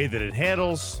the way that it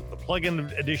handles. The plug-in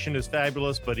edition is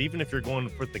fabulous, but even if you're going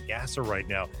for the gasser right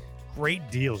now, great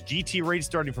deals. GT rate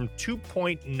starting from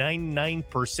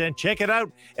 2.99%. Check it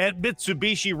out at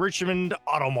Mitsubishi Richmond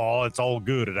Auto Mall. It's all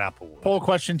good at Applewood. Poll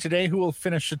question today: who will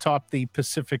finish atop the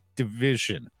Pacific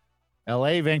Division?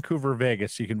 LA, Vancouver,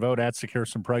 Vegas. You can vote at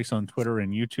Sekeres Price on Twitter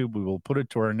and YouTube. We will put it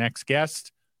to our next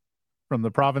guest from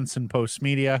the Province and Post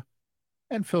Media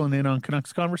and filling in on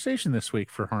Canucks Conversation this week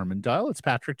for Harman Dial. It's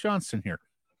Patrick Johnston here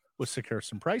with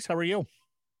Sekeres Price. How are you?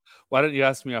 Why don't you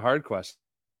ask me a hard question?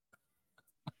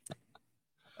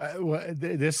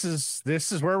 This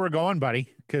is where we're going,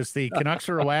 buddy, because the Canucks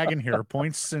are a wagon here.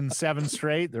 Points in 7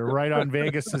 straight. They're right on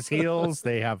Vegas's heels.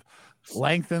 They have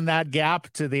lengthened that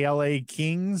gap to the LA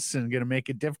Kings and going to make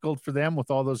it difficult for them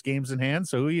with all those games in hand.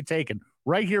 So who are you taking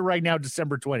right here, right now,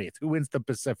 December 20th? Who wins the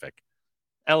Pacific?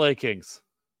 LA Kings.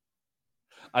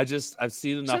 I've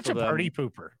seen enough Such of them. Such a party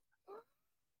pooper.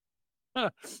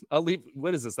 I'll leave.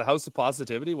 What is this? The House of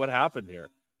Positivity? What happened here?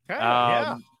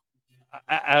 Yeah.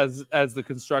 As the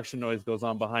construction noise goes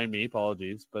on behind me,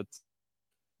 apologies, but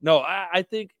no, I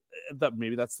think that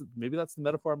maybe that's the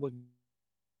metaphor I'm looking.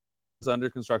 It's under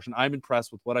construction. I'm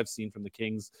impressed with what I've seen from the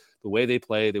Kings, the way they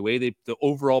play, the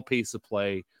overall pace of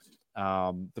play,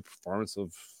 the performance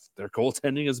of their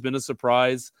goaltending has been a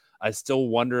surprise. I still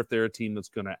wonder if they're a team that's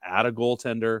going to add a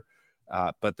goaltender,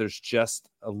 but there's just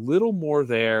a little more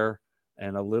there.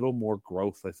 And a little more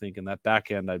growth, I think, in that back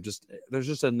end. There's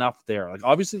just enough there. Like,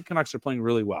 obviously, the Canucks are playing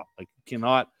really well. Like, you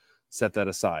cannot set that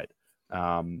aside.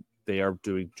 They are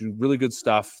doing really good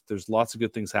stuff. There's lots of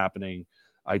good things happening.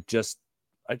 I just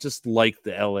like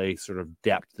the LA sort of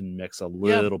depth and mix a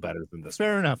little better than this.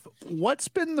 Fair enough. What's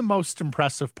been the most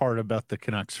impressive part about the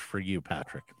Canucks for you,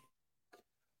 Patrick?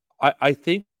 I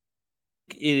think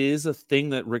it is a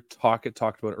thing that Rick Tocchet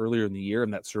talked about earlier in the year,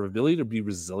 and that sort of ability to be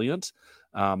resilient.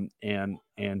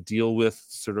 And deal with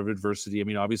sort of adversity. I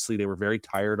mean, obviously they were very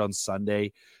tired on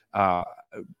Sunday,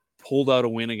 pulled out a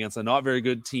win against a not very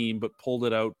good team, but pulled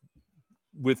it out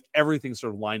with everything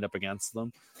sort of lined up against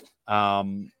them.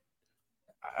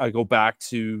 I go back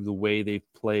to the way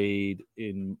they've played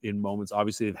in moments.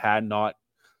 Obviously they've had not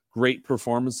great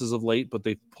performances of late, but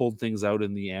they've pulled things out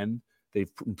in the end.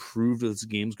 They've improved as the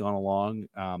game's gone along.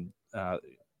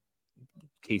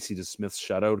 Casey DeSmith's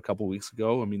shutout a couple weeks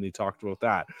ago. I mean, they talked about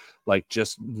that, like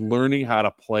just learning how to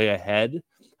play ahead,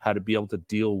 how to be able to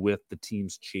deal with the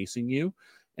teams chasing you.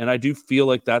 And I do feel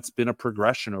like that's been a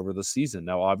progression over the season.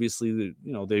 Now, obviously,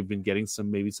 they've been getting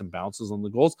maybe some bounces on the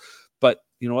goals, but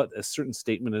you know what, a certain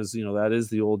statement is, that is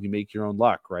the old, you make your own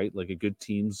luck, right? Like a good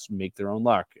teams make their own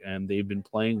luck, and they've been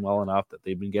playing well enough that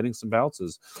they've been getting some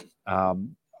bounces.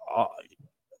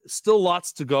 Still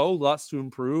lots to go, lots to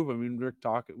improve. I mean, Rick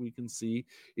Tocchet, we can see,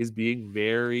 is being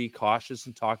very cautious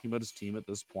in talking about his team at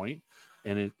this point,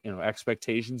 and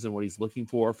expectations and what he's looking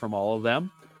for from all of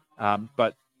them.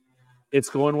 But it's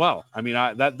going well. I mean,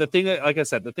 the thing that, like I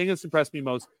said, the thing that's impressed me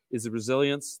most is the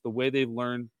resilience, the way they've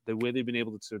learned, the way they've been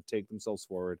able to sort of take themselves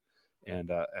forward, and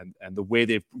the way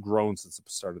they've grown since the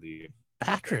start of the year.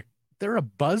 Patrick, they're a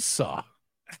buzzsaw.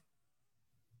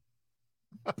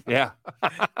 Yeah.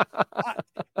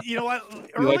 You know what?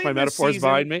 You like my metaphors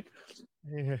behind me?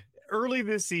 Yeah. Early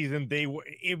this season,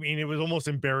 it was almost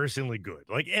embarrassingly good.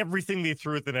 Like everything they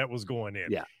threw at the net was going in.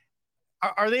 Yeah.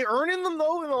 Are they earning them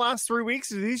though in the last 3 weeks?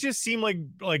 Do these just seem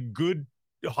like good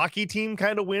hockey team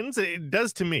kind of wins? It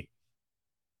does to me.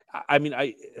 I mean,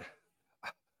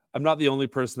 I'm not the only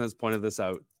person that's pointed this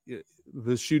out.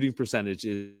 The shooting percentage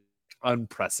is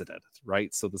unprecedented,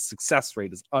 right? So the success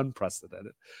rate is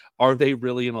unprecedented. Are they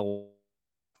really in a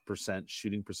 %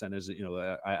 shooting percentage,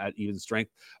 at even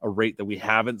strength, a rate that we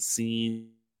haven't seen,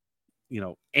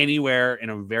 anywhere in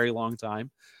a very long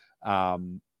time?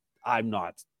 I'm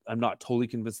not totally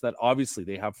convinced that. Obviously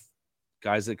they have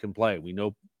guys that can play. We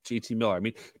know JT Miller. I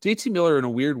mean, JT Miller in a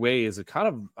weird way is a kind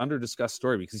of under discussed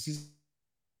story because he's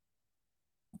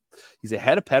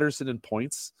ahead of Pettersson in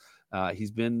points.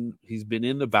 He's been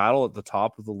in the battle at the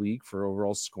top of the league for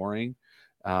overall scoring.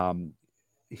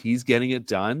 He's getting it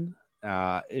done.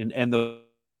 And the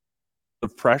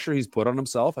pressure he's put on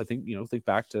himself, I think, think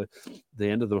back to the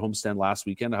end of the homestand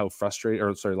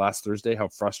last Thursday, how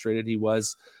frustrated he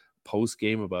was post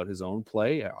game about his own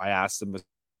play. I asked him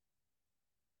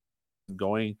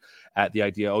going at the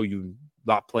idea, you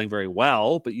not playing very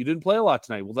well, but you didn't play a lot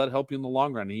tonight. Will that help you in the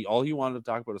long run? All he wanted to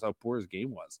talk about is how poor his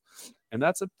game was. And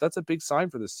that's a big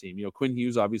sign for this team. Quinn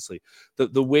Hughes, obviously,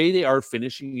 the way they are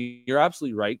finishing, you're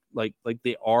absolutely right. Like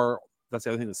they are. That's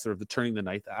the other thing that's sort of the turning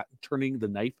the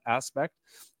knife aspect.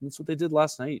 And that's what they did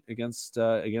last night against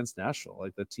Nashville.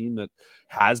 Like the team that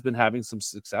has been having some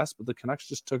success, but the Canucks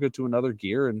just took it to another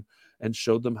gear and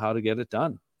showed them how to get it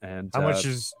done. And how much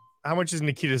is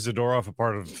Nikita Zadorov a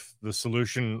part of the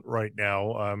solution right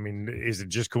now? I mean, is it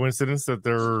just coincidence that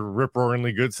they're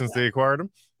rip-roaringly good since they acquired him?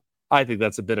 I think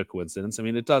that's a bit of coincidence. I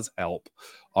mean, it does help,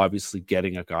 obviously,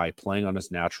 getting a guy playing on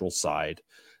his natural side.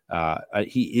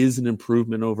 He is an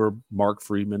improvement over Mark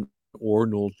Friedman or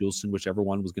Noel Juleson, whichever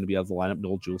one was going to be out of the lineup.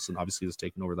 Noel Juleson obviously has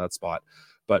taken over that spot.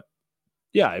 But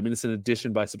yeah, I mean, it's an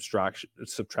addition by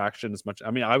subtraction as much.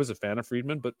 I mean, I was a fan of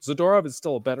Friedman, but Zadorov is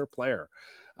still a better player.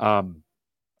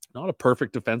 Not a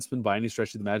perfect defenseman by any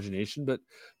stretch of the imagination,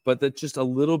 but that just a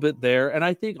little bit there. And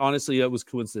I think honestly, it was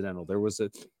coincidental. That was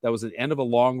the end of a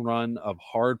long run of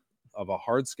a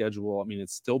hard schedule. I mean,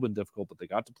 it's still been difficult, but they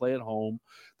got to play at home.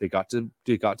 They got to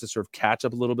sort of catch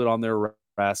up a little bit on their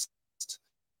rest,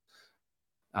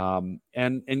 and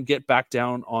get back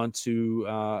down onto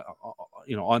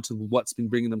what's been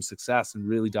bringing them success and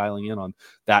really dialing in on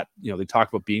that. They talk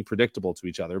about being predictable to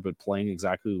each other, but playing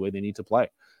exactly the way they need to play.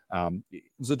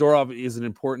 Zadorov is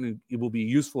it will be a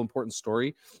useful, important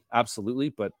story. Absolutely.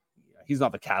 But he's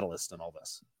not the catalyst in all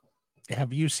this.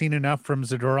 Have you seen enough from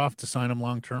Zadorov to sign him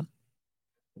long-term?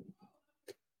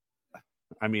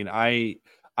 I mean, I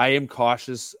am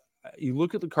cautious. You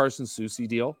look at the Carson Soucy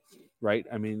deal, right?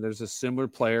 I mean, there's a similar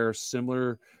player,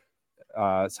 similar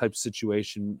type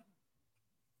situation.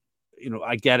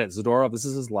 I get it. Zadorov, this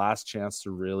is his last chance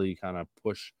to really kind of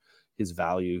push his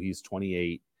value. He's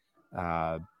 28.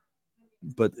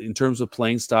 But in terms of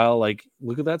playing style, like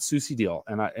look at that Soucy deal.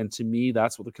 And to me,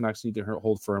 that's what the Canucks need to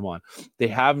hold firm on. They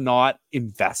have not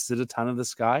invested a ton of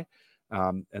this guy.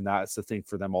 And that's the thing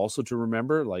for them also to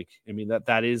remember. Like, I mean,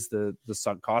 that is the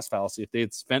sunk cost fallacy. If they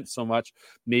had spent so much,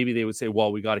 maybe they would say,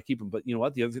 well, we got to keep him. But you know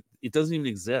what? It doesn't even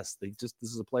exist. This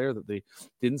is a player that they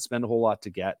didn't spend a whole lot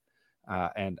to get.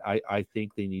 And I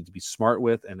think they need to be smart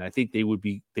with, and I think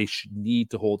they should need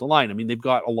to hold the line. I mean, they've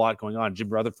got a lot going on. Jim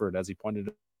Rutherford, as he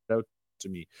pointed out to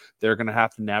me, they're going to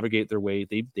have to navigate their way.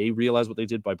 They realize what they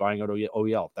did by buying out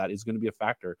OEL. That is going to be a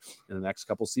factor in the next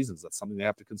couple of seasons. That's something they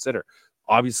have to consider.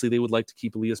 Obviously, they would like to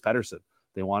keep Elias Pettersson.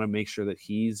 They want to make sure that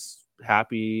he's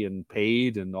happy and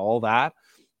paid and all that.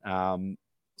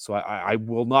 So I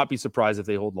will not be surprised if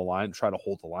they try to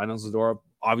hold the line on Zadorov.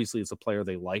 Obviously, it's a player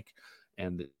they like,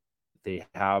 and they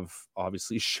have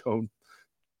obviously shown,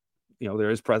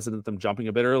 there is precedent them jumping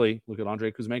a bit early. Look at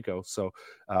Andrei Kuzmenko. So,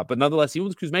 but nonetheless, even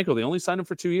with Kuzmenko, they only signed him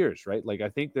for 2 years, right? Like, I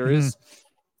think there is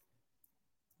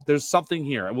there's something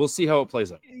here. We'll see how it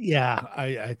plays out. Yeah,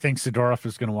 I think Sidorov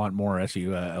is going to want more, as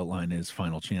you outline his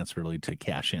final chance really to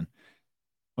cash in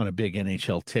on a big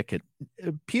NHL ticket.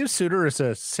 Pius Suter is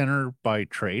a center by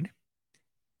trade,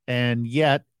 and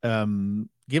yet,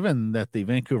 given that the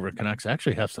Vancouver Canucks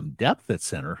actually have some depth at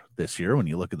center this year, when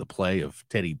you look at the play of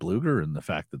Teddy Bluger and the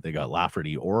fact that they got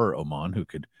Lafferty or Oman who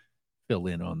could fill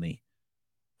in on the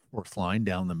fourth line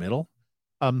down the middle.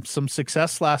 Some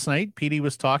success last night. Petey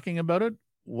was talking about it.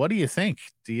 What do you think?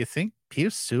 Do you think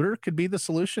Pius Suter could be the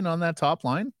solution on that top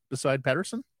line beside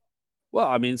Pettersson? Well,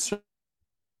 I mean,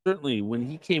 certainly when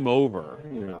he came over,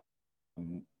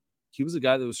 he was a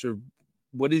guy that was sort of,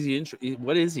 what is he? He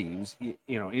was,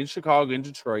 in Chicago, in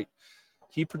Detroit,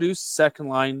 he produced second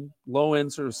line, low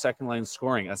end sort of second line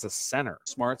scoring as a center.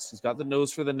 Smarts, he's got the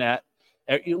nose for the net.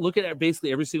 You look at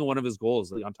basically every single one of his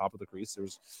goals on top of the crease.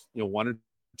 There's, one or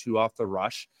two off the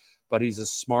rush, but he's a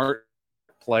smart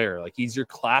player. Like, he's your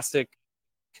classic.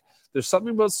 There's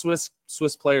something about Swiss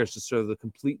players, just sort of the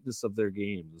completeness of their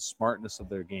game, the smartness of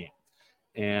their game.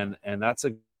 And that's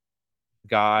a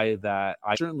guy that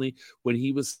I certainly, when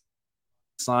he was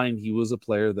signed, he was a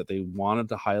player that they wanted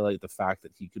to highlight the fact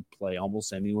that he could play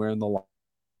almost anywhere in the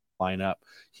lineup.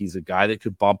 He's a guy that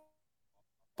could bump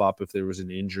up if there was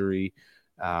an injury.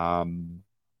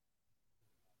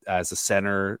 As a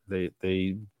center,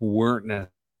 they weren't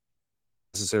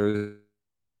necessarily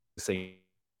saying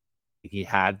he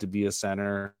had to be a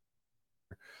center.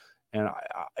 And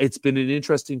it's been an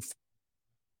interesting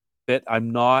fit.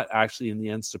 I'm not actually in the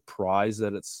end surprised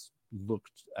that it's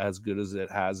looked as good as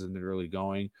it has in the early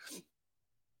going.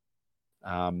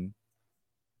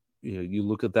 You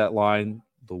look at that line,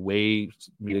 the way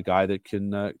meet a guy that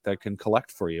can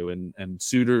collect for you, and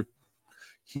Suter,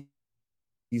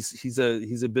 he's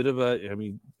a bit of a, I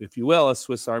mean, if you will, a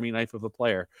Swiss Army knife of a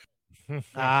player.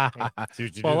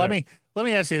 Well, let me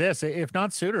ask you this: if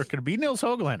not Suter, could it be Nils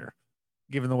Höglander,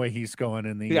 given the way he's going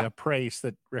and the praise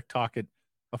that Rick Tocchet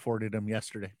afforded him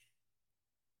yesterday?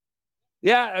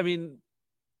 Yeah, I mean,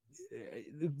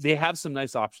 they have some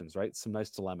nice options, right? Some nice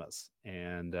dilemmas.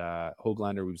 And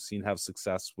Höglander, we've seen have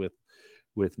success with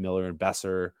Miller and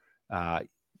Besser.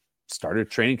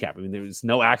 Started training camp. I mean, there was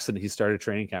no accident he started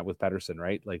training camp with Pettersson,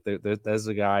 right? Like, there's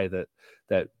a guy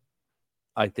that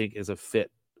I think is a fit.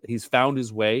 He's found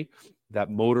his way. That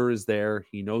motor is there.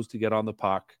 He knows to get on the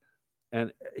puck,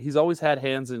 and he's always had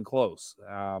hands in close.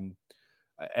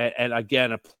 And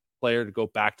again, a player to go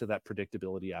back to that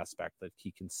predictability aspect, that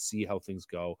he can see how things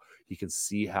go. He can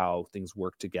see how things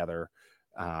work together.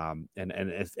 And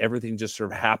if everything just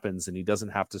sort of happens and he doesn't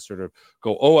have to sort of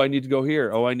go, oh, I need to go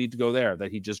here, oh, I need to go there,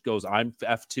 that he just goes, I'm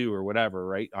F2 or whatever,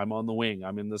 right? I'm on the wing,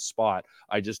 I'm in this spot,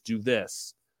 I just do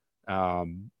this.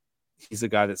 He's a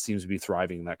guy that seems to be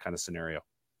thriving in that kind of scenario.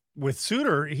 With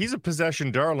Suter, he's a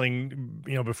possession darling,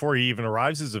 before he even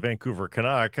arrives as a Vancouver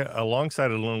Canuck,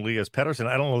 alongside Elias Pettersson.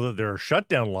 I don't know that they're a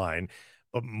shutdown line,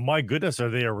 but my goodness, are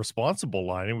they a responsible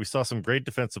line? And we saw some great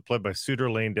defensive play by Suter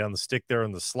laying down the stick there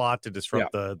in the slot to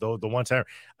disrupt the one-timer.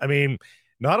 I mean,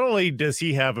 not only does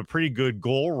he have a pretty good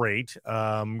goal rate,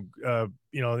 in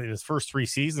his first 3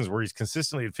 seasons where he's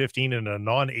consistently at 15 in a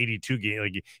non-82 game,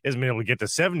 like he hasn't been able to get to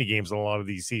 70 games in a lot of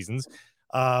these seasons.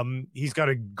 He's got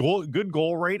a good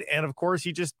goal rate, and of course,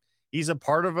 he's a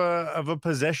part of a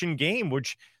possession game,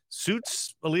 which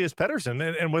suits Elias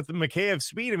Pettersson. And with the Mikheyev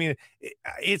speed, I mean,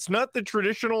 it's not the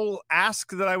traditional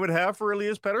ask that I would have for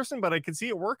Elias Pettersson, but I can see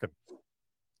it working.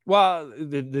 Well,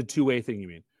 the two-way thing, you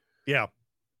mean? Yeah.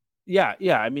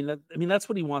 I mean, that's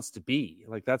what he wants to be.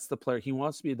 Like, that's the player he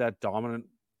wants to be, that dominant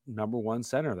number one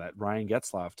center, that Ryan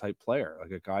Getzlaf type player,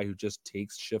 like a guy who just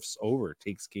takes shifts over,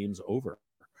 takes games over.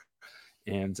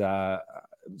 And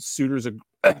Suter's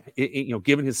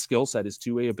given his skill set, his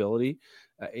two-way ability,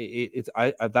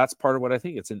 that's part of what I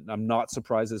think. I'm not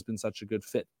surprised it's been such a good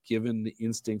fit, given the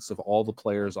instincts of all the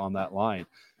players on that line.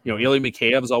 Ilya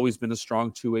Mikheyev has always been a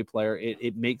strong two-way player.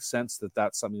 It makes sense that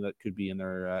that's something that could be in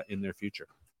their future.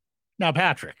 Now,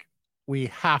 Patrick, we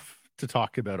have to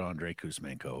talk about Andrei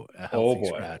Kuzmenko, a healthy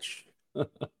scratch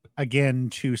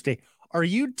again Tuesday. Are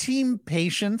you team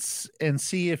patience and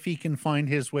see if he can find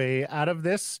his way out of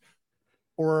this?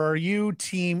 Or are you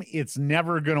team it's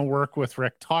never going to work with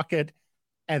Rick Tocchet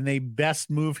and they best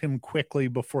move him quickly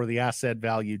before the asset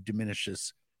value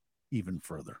diminishes even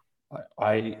further?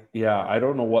 I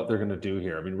don't know what they're going to do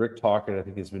here. I mean, Rick Tocchet, I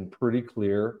think, has been pretty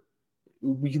clear.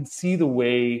 We can see the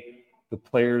way the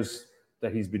players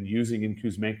that he's been using in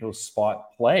Kuzmenko's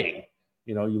spot play.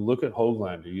 You look at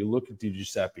Höglander, you look at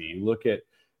DiGiuseppe, you look at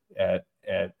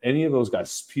any of those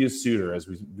guys, Pius Suter, as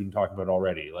we've been talking about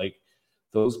already. Like,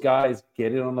 those guys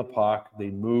get it on the puck, they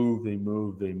move.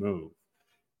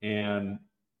 And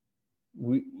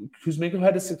Kuzmenko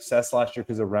had his success last year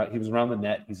because he was around the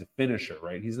net. He's a finisher,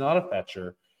 right? He's not a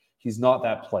fetcher. He's not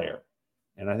that player.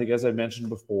 And I think, as I mentioned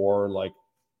before, like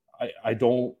I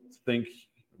don't think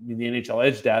the NHL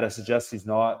Edge data suggests he's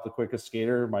not the quickest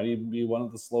skater. Might even be one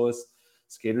of the slowest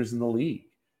skaters in the league.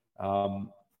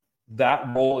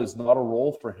 That role is not a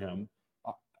role for him.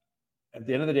 At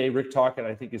the end of the day, Rick Tocchet,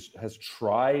 I think, has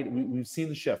tried. We've seen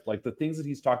the shift. Like, the things that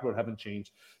he's talked about haven't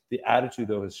changed. The attitude,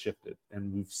 though, has shifted,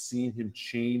 and we've seen him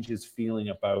change his feeling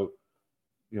about,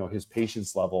 his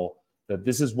patience level. That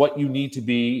this is what you need to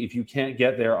be. If you can't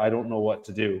get there, I don't know what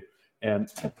to do. And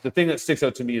the thing that sticks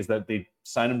out to me is that they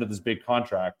signed him to this big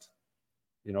contract.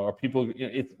 Are people?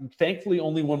 It's thankfully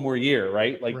only one more year,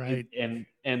 right? Like, right. And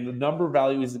the number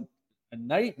value isn't a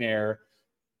nightmare.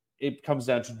 It comes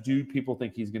down to, do people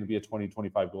think he's going to be a 20,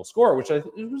 25 goal scorer, which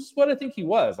was what I think he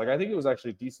was. Like, I think it was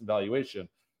actually a decent valuation.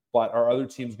 But are other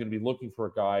teams going to be looking for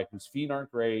a guy whose feet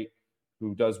aren't great,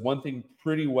 who does one thing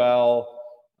pretty well,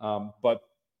 but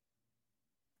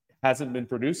hasn't been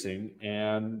producing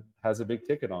and has a big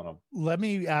ticket on him? Let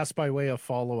me ask by way of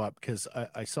follow-up, because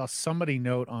I saw somebody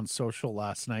note on social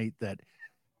last night that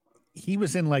he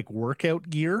was in like workout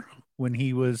gear when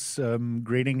he was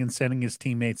grading and sending his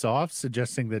teammates off,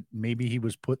 suggesting that maybe he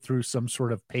was put through some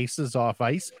sort of paces off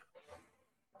ice.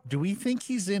 Do we think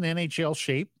he's in NHL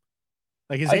shape?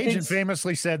 Like, his agent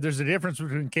famously said there's a difference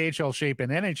between KHL shape and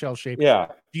NHL shape. Yeah.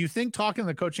 Do you think talking to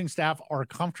the coaching staff are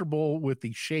comfortable with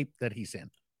the shape that he's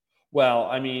in? Well,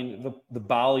 I mean, the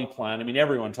Bali plan,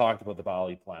 everyone talked about the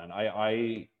Bali plan.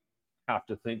 I have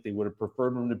to think they would have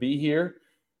preferred him to be here.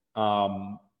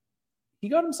 He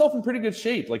got himself in pretty good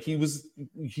shape. Like, he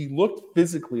looked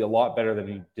physically a lot better than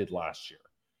he did last year.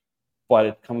 But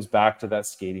it comes back to that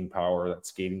skating power, that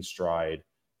skating stride.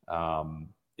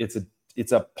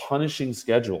 It's a punishing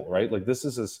schedule, right? Like, this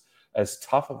is as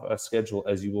tough of a schedule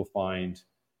as you will find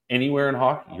anywhere in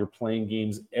hockey. You're playing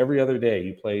games every other day.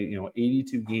 You play,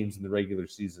 82 games in the regular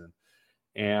season.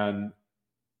 And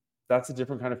that's a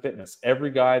different kind of fitness.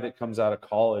 Every guy that comes out of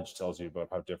college tells you about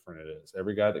how different it is.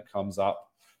 Every guy that comes up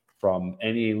from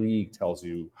any league tells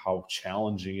you how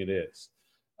challenging it is.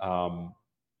 So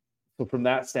from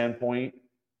that standpoint,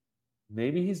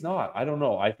 maybe he's not. I don't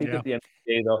know. I think at the end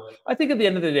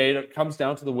of the day, though, it comes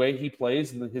down to the way he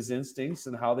plays and his instincts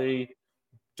and how they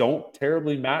don't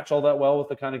terribly match all that well with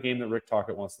the kind of game that Rick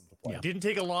Tocchet wants them to play. Didn't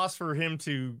take a loss for him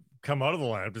to come out of the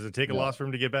lineup. Does it take a loss for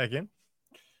him to get back in?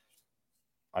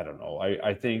 I don't know.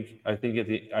 I think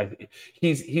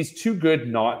he's too good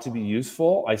not to be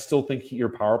useful. I still think your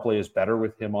power play is better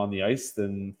with him on the ice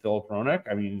than Philip Hronek.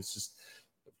 It's just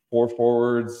 4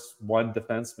 forwards, 1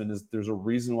 defenseman. There's a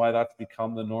reason why that's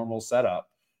become the normal setup.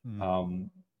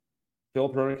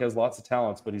 Philip Hronek has lots of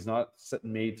talents, but he's not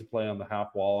made to play on the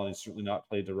half wall, and he's certainly not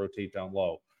played to rotate down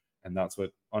low. And that's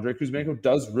what Andrei Kuzmenko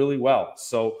does really well.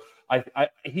 So I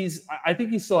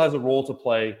think he still has a role to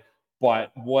play,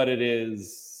 but what it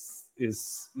is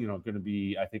going to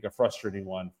be, I think, a frustrating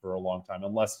one for a long time,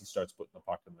 unless he starts putting the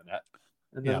puck in the net.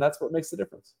 And then that's what makes the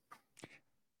difference.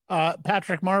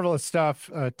 Patrick, marvelous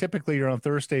stuff. Typically you're on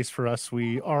Thursdays for us.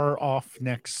 We are off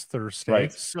next Thursday.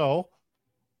 Right. So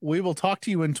we will talk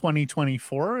to you in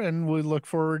 2024, and we look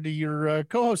forward to your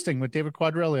co-hosting with David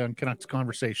Quadrelli on Canucks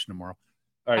Conversation tomorrow.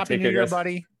 All right, Happy take New care, Year, guys.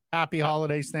 buddy. Happy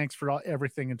holidays. Thanks for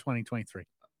everything in 2023.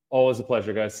 Always a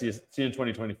pleasure, guys. See you in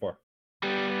 2024.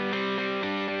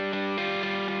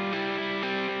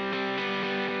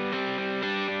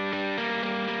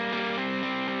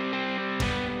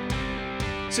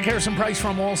 So Harrison Price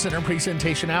from Wall Center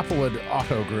Presentation Applewood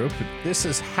Auto Group. This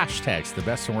is hashtags, the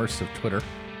best and worst of Twitter.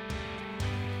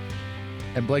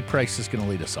 And Blake Price is going to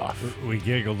lead us off. We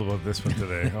giggled about this one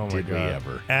today. Oh, my Did God. we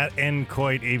ever? At N.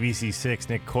 Coit, ABC6,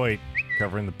 Nick Coit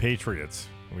covering the Patriots.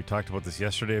 We talked about this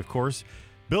yesterday, of course.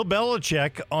 Bill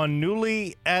Belichick on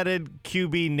newly added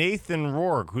QB Nathan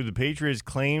Rourke, who the Patriots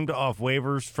claimed off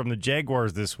waivers from the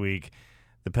Jaguars this week.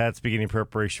 The Pats beginning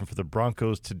preparation for the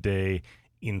Broncos today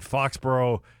in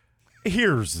Foxborough.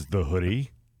 Here's the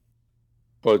hoodie.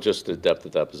 Well, just the depth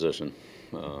at that position.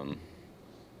 When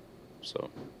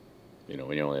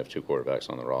you only have 2 quarterbacks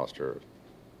on the roster,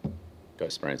 guy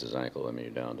sprains his ankle, you're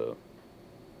down to,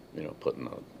 putting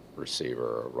a receiver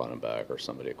or a running back or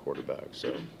somebody at quarterback.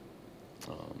 So,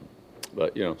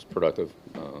 it's productive.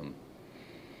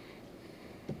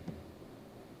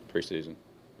 Preseason,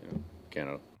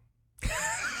 Canada.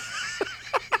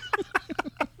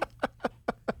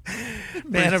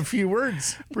 Man, a few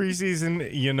words.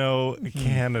 Preseason,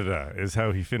 Canada is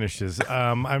how he finishes.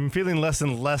 I'm feeling less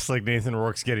and less like Nathan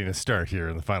Rourke's getting a start here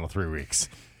in the final 3 weeks.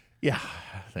 Yeah,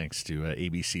 thanks to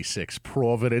ABC6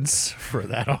 Providence for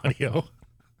that audio.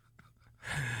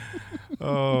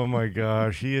 Oh my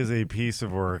gosh, he is a piece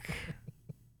of work.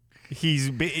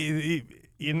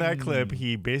 In that clip,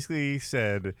 he basically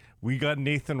said, "We got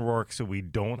Nathan Rourke, so we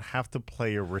don't have to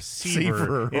play a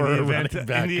receiver in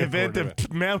the event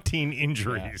of mounting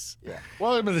injuries." Yeah.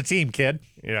 Welcome to the team, kid.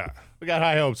 Yeah, We got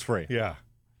high hopes for you. yeah.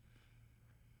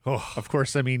 Oh, Of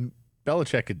course, I mean,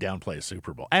 Belichick could downplay a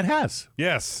Super Bowl, and has.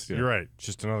 yes, Yeah. you're right.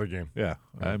 Just another game. Yeah.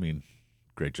 I mean,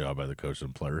 great job by the coach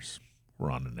and players.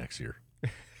 We're on to next year.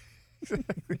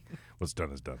 What's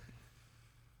done is done.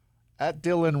 At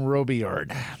Dylan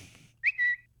Robillard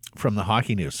from the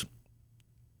Hockey News.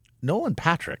 Nolan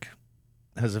Patrick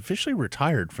has officially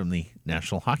retired from the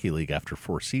National Hockey League after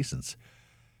 4 seasons.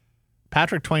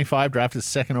 Patrick, 25, drafted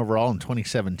second overall in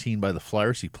 2017 by the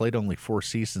Flyers. He played only 4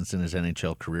 seasons in his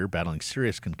NHL career, battling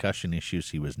serious concussion issues.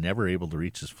 He was never able to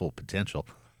reach his full potential.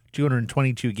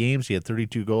 222 games, he had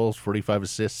 32 goals, 45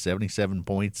 assists, 77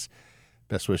 points.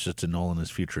 Best wishes to Nolan in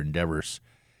his future endeavors.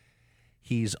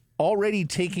 He's already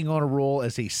taking on a role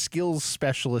as a skills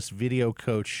specialist, video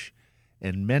coach,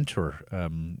 and mentor.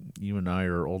 You and I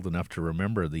are old enough to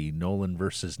remember the Nolan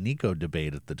versus Nico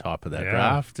debate at the top of that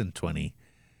draft in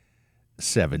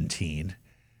 2017.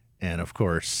 And, of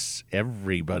course,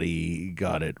 everybody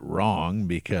got it wrong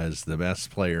because the best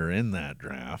player in that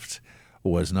draft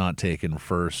was not taken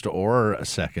first or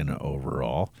second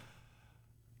overall.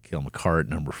 Cale Makar at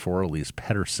number 4, Elias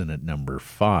Pettersson at number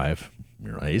 5,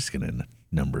 Miro Heiskanen at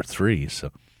number 3.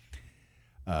 So,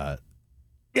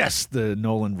 yes, the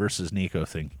Nolan versus Nico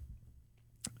thing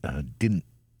didn't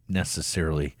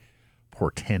necessarily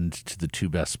portend to the 2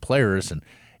 best players, and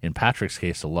in Patrick's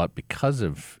case, a lot because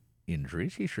of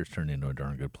injuries. He sure turned into a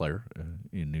darn good player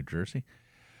in New Jersey.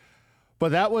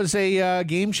 But that was a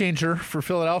game changer for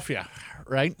Philadelphia,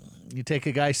 right? You take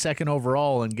a guy second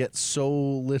overall and get so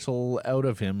little out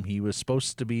of him. He was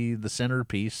supposed to be the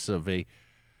centerpiece of a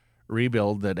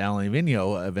rebuild that Alain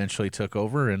Vigneault eventually took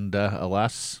over, and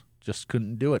alas, just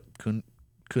couldn't do it. Couldn't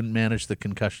manage the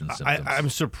concussion symptoms. I'm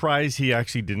surprised he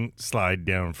actually didn't slide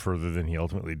down further than he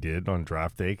ultimately did on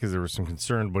draft day, because there was some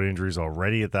concern about injuries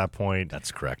already at that point.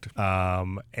 That's correct.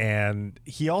 And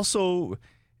he also,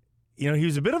 he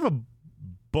was a bit of a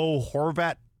Bo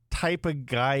Horvat type of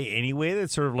guy anyway,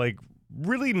 that's sort of like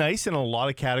really nice in a lot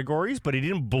of categories, but he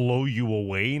didn't blow you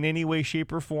away in any way,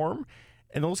 shape, or form.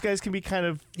 And those guys can be kind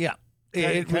of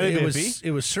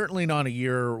It was certainly not a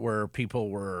year where people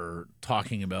were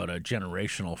talking about a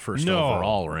generational first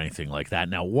overall or anything like that.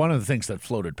 Now, one of the things that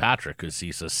floated Patrick is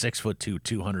he's a 6'2",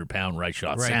 200-pound right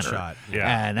center.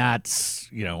 Yeah. And that's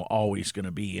always going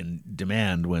to be in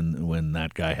demand when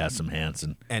that guy has some hands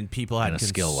and people had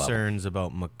concerns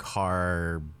about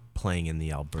Makar playing in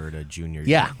the Alberta Junior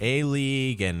A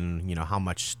League, and how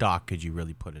much stock could you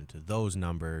really put into those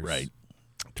numbers? Right.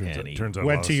 Turns out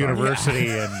went to university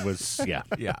and was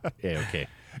okay.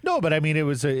 No, but I mean it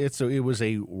was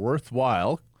a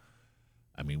worthwhile.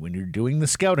 I mean, when you're doing the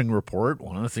scouting report,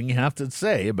 one of the things you have to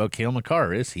say about Cale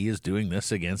Makar is he is doing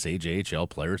this against AJHL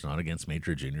players, not against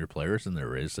major junior players, and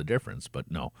there is a difference.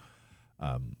 But no,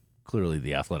 clearly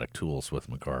the athletic tools with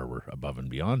Makar were above and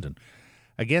beyond. And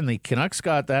again, the Canucks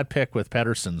got that pick with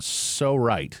Pettersson so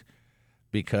right,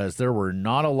 because there were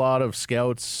not a lot of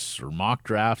scouts or mock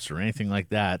drafts or anything like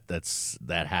that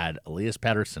that had Elias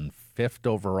Pettersson 5th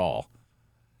overall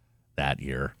that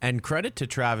year. And credit to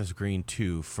Travis Green,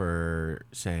 too, for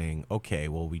saying, okay,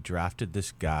 well, we drafted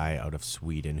this guy out of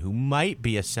Sweden who might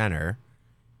be a center.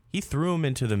 He threw him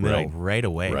into the middle right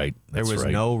away. Right. There was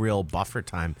no real buffer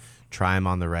time. Try him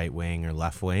on the right wing or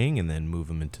left wing and then move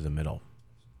him into the middle.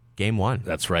 Game 1.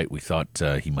 That's right. We thought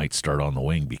he might start on the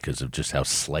wing because of just how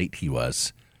slight he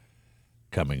was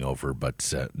coming over.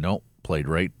 But no,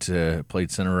 played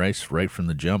center ice right from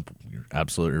the jump. You're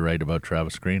absolutely right about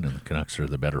Travis Green, and the Canucks are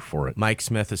the better for it. Mike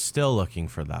Smith is still looking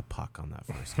for that puck on that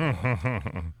first goal.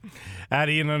 At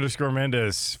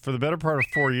Ian_Mendez, for the better part of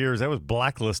 4 years, I was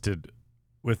blacklisted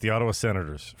with the Ottawa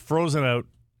Senators, frozen out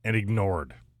and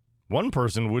ignored. One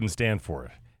person wouldn't stand for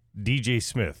it, DJ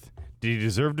Smith. Did he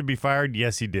deserve to be fired?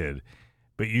 Yes, he did.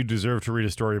 But you deserve to read a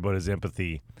story about his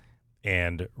empathy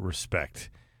and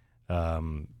respect. I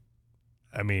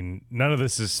mean, none of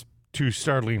this is too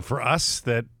startling for us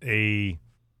that a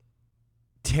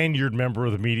tenured member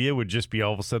of the media would just be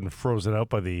all of a sudden frozen out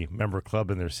by the member club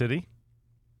in their city.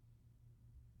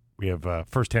 We have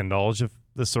first-hand knowledge of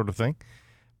this sort of thing.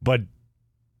 But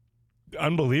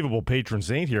unbelievable patron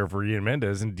saint here for Ian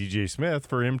Mendez and DJ Smith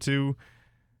for him to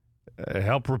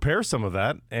help repair some of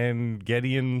that and get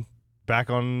Ian back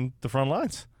on the front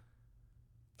lines.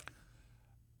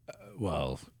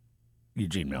 Well,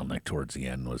 Eugene Melnick towards the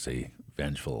end was a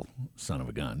vengeful son of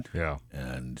a gun. Yeah.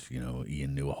 And,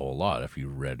 Ian knew a whole lot if you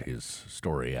read his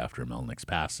story after Melnick's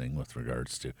passing with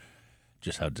regards to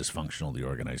just how dysfunctional the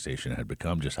organization had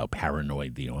become, just how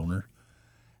paranoid the owner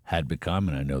had become.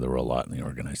 And I know there were a lot in the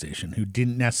organization who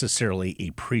didn't necessarily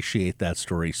appreciate that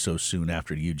story so soon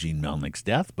after Eugene Melnick's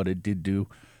death, but it did do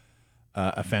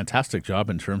a fantastic job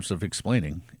in terms of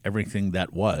explaining everything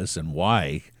that was and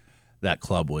why that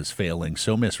club was failing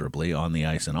so miserably on the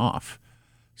ice and off.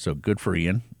 So good for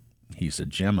Ian. He's a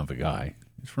gem of a guy.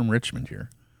 He's from Richmond here,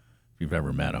 if you've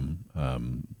ever met him.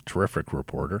 Terrific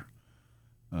reporter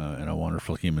and a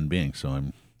wonderful human being. So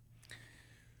I'm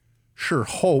sure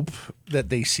hope that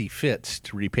they see fit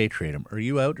to repatriate him. Are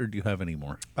you out or do you have any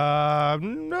more? No,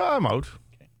 I'm out.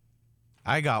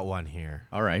 I got one here.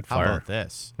 All right, How fire. about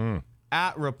this?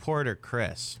 At reporter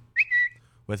Chris,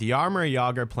 with Jaromir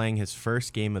Jagr playing his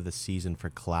first game of the season for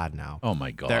Kladno. Oh,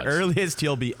 my God. The earliest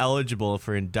he'll be eligible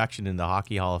for induction in the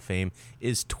Hockey Hall of Fame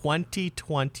is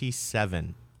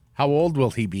 2027. How old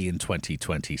will he be in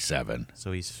 2027?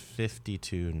 So he's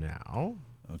 52 now.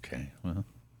 Okay, well,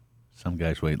 some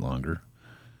guys wait longer.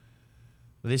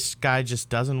 This guy just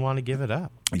doesn't want to give it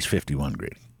up. He's 51,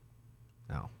 Grady.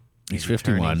 No. He's Maybe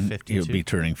turning 51. 52? He'll be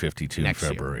turning 52 Next in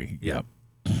year. February. Yep.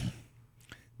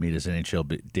 Made his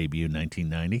NHL debut in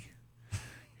 1990.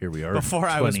 Here we are. Before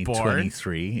I was born.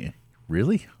 2023.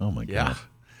 Really? Oh, my Yeah. God.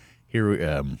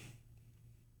 Here,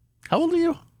 how old are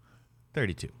you?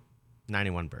 32.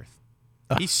 91 birth.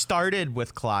 He started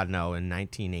with Kladno in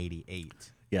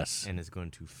 1988 Yes. and is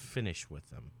going to finish with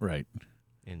them Right.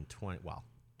 in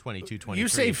 22, 23. You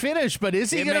say finish, but is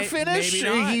he It going to may- finish? maybe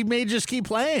Or not. he may just keep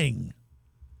playing.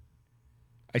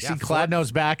 I see Yeah,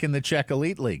 Kladno's back in the Czech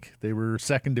Elite League. They were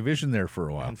second division there for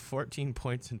a while. And 14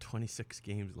 points in 26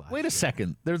 games last Wait year. a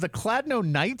second. They're the Kladno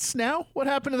Knights now? What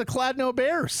happened to the Kladno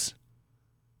Bears?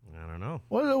 I don't know.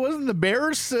 Wasn't the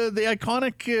Bears the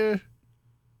iconic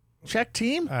Czech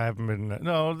team? I haven't been.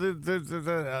 No,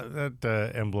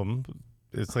 that emblem.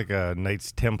 It's like a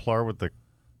Knights Templar with the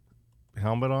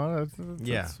helmet on.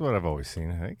 That's what I've always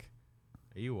seen, I think.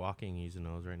 Are you walking Easy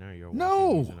Nose right now? You're No.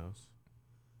 walking Easy Nose?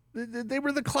 They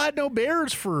were the Kladno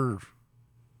Bears for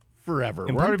forever,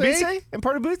 weren't they? And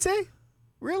part of Butse?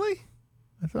 Really?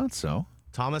 I thought so.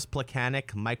 Thomas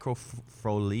Plekanec, Micro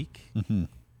Frolik,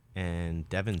 and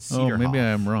Devin Oh, Cedarhoff maybe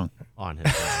I'm wrong. on his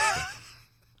roster.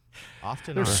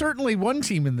 Often There's are- certainly one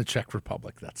team in the Czech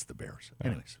Republic. That's the Bears.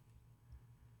 Anyways.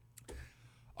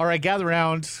 All right, gather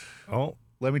round. Oh,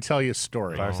 Let me tell you a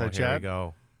story. Fireside here we chat.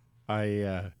 go.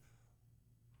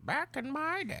 Back in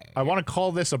my day. I want to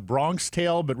call this a Bronx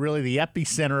tale, but really the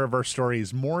epicenter of our story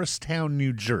is Morristown,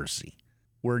 New Jersey,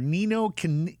 where Nino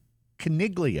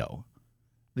Caniglio,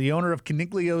 the owner of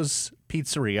Caniglio's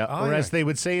Pizzeria, or as they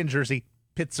would say in Jersey,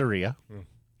 Pizzeria,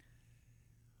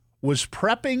 was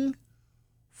prepping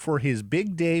for his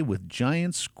big day with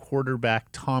Giants quarterback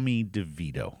Tommy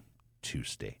DeVito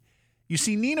Tuesday. You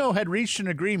see, Nino had reached an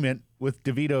agreement with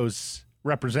DeVito's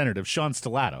representative, Sean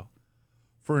Stellato,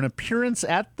 for an appearance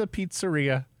at the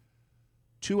pizzeria,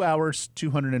 2 hours,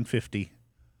 250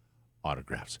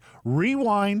 autographs.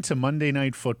 Rewind to Monday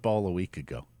Night Football a week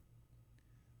ago,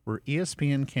 where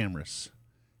ESPN cameras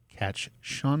catch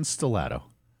Sean Stellato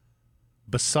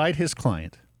beside his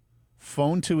client,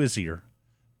 phone to his ear,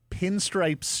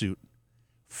 pinstripe suit,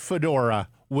 fedora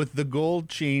with the gold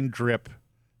chain drip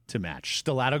to match.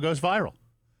 Stellato goes viral.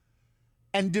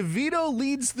 And DeVito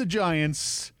leads the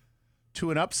Giants to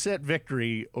an upset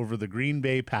victory over the Green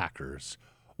Bay Packers,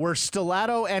 where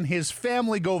Stellato and his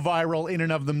family go viral in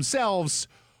and of themselves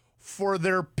for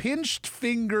their pinched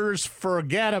fingers,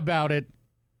 forget about it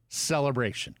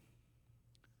celebration.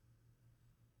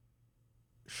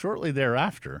 Shortly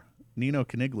thereafter, Nino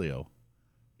Caniglio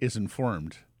is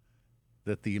informed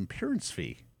that the appearance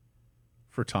fee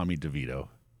for Tommy DeVito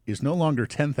is no longer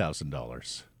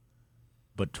 $10,000,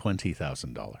 but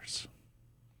 $20,000.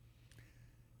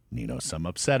 Nino's some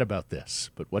upset about this,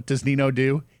 but what does Nino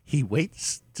do? He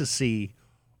waits to see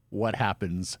what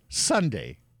happens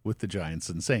Sunday with the Giants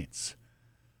and Saints.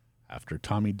 After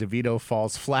Tommy DeVito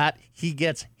falls flat, he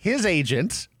gets his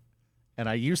agent, and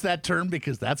I use that term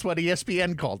because that's what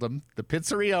ESPN called him. The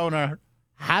pizzeria owner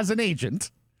has an agent.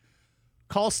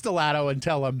 Call Stellato and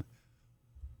tell him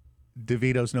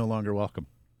DeVito's no longer welcome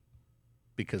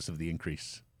because of the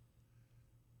increase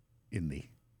in the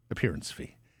appearance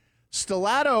fee.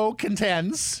 Stellato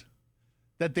contends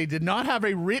that they did not have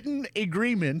a written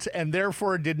agreement and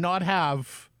therefore did not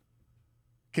have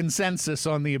consensus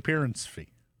on the appearance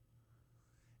fee.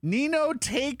 Nino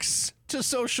takes to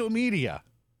social media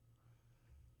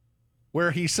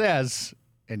where he says,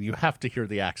 and you have to hear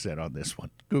the accent on this one.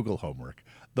 Google homework.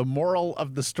 The moral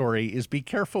of the story is be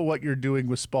careful what you're doing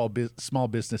with small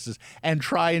businesses and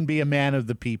try and be a man of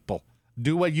the people.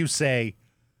 Do what you say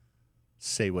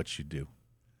what you do.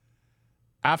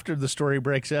 After the story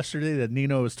breaks yesterday that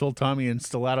Nino has told Tommy and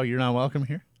Stellato, you're not welcome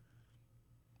here,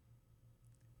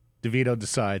 DeVito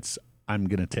decides, I'm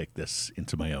going to take this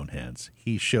into my own hands.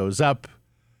 He shows up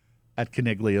at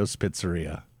Caniglio's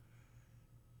Pizzeria,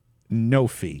 no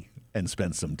fee, and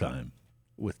spends some time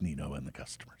with Nino and the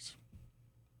customers.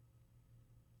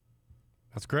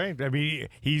 That's great. I mean,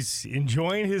 he's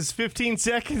enjoying his 15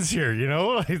 seconds here, you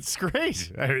know? It's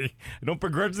great. I don't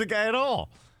begrudge the guy at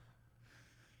all.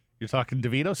 You're talking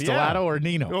DeVito, Stellato, or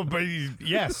Nino? Oh, but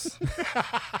yes.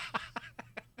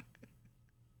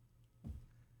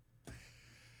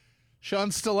 Sean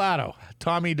Stellato,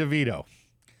 Tommy DeVito,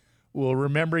 will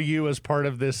remember you as part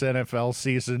of this NFL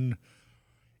season,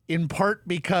 in part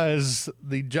because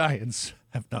the Giants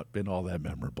have not been all that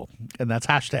memorable. And that's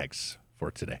hashtags for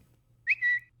today.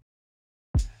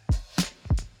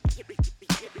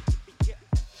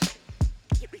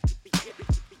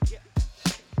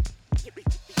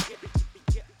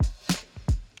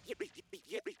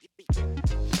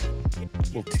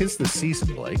 Well, 'tis the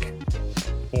season, Blake.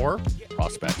 For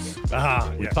prospects.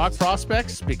 We talk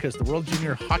prospects because the World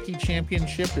Junior Hockey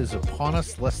Championship is upon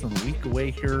us, less than a week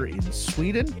away here in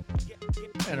Sweden.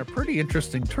 And a pretty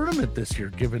interesting tournament this year,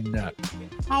 given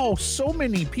how so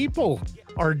many people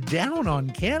are down on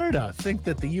Canada, think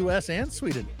that the U.S. and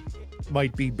Sweden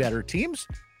might be better teams.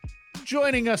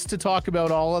 Joining us to talk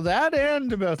about all of that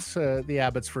and about the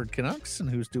Abbotsford Canucks and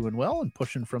who's doing well and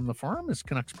pushing from the farm is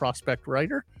Canucks prospect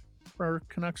writer for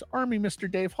Canucks Army, Mr.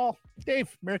 Dave Hall.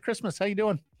 Dave, Merry Christmas. How you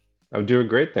doing? I'm doing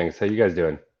great, thanks. How you guys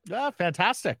doing?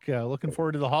 Fantastic. Looking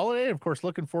forward to the holiday. And of course,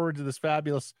 looking forward to this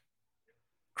fabulous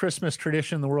Christmas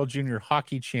tradition, the World Junior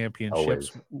Hockey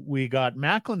Championships. Always. We got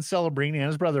Macklin Celebrini and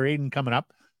his brother Aiden coming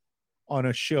up on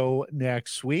a show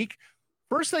next week.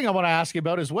 First thing I want to ask you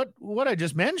about is what I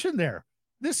just mentioned there.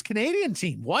 This Canadian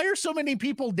team. Why are so many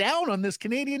people down on this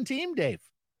Canadian team, Dave?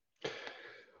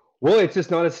 Well, it's just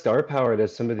not as star powered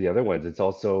as some of the other ones. It's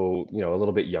also, a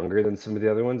little bit younger than some of the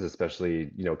other ones,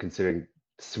 especially, considering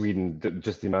Sweden,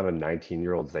 just the amount of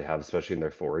 19-year-olds they have, especially in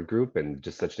their forward group, and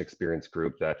just such an experienced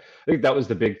group that I think that was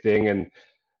the big thing. And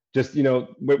just,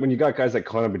 when you got guys like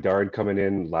Connor Bedard coming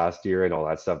in last year and all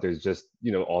that stuff, there's just,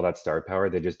 all that star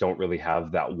power. They just don't really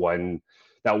have that one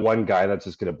guy that's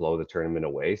just going to blow the tournament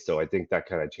away. So I think that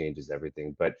kind of changes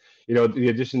everything. But, the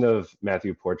addition of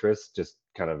Matthew Portress just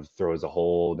kind of throws a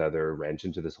whole nother wrench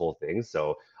into this whole thing.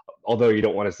 So although you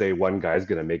don't want to say one guy's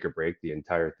going to make or break the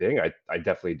entire thing, I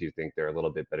definitely do think they're a little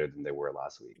bit better than they were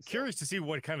last week. So. Curious to see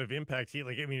what kind of impact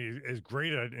as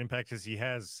great an impact as he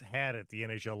has had at the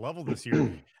NHL level this year.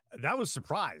 That was a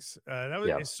surprise.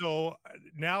 So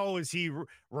now as he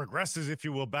regresses, if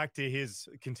you will, back to his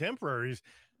contemporaries,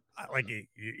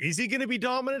 is he going to be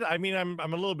dominant? I mean, I'm a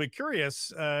little bit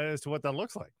curious as to what that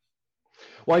looks like.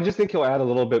 Well, I just think he'll add a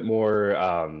little bit more,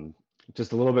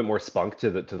 just a little bit more spunk to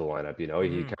the lineup. He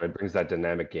kind of brings that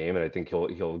dynamic game, and I think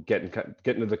he'll get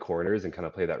into the corners and kind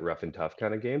of play that rough and tough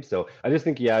kind of game. So I just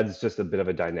think he adds just a bit of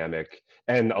a dynamic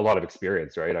and a lot of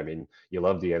experience, right? I mean, you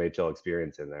love the NHL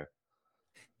experience in there.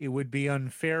 It would be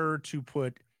unfair to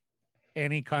put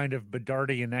any kind of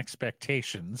Bedardian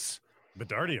expectations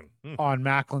on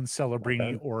Macklin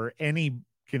Celebrini or any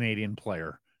Canadian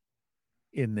player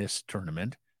in this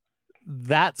tournament.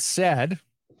 That said,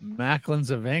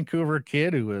 Macklin's a Vancouver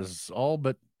kid who is all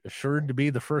but assured to be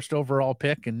the first overall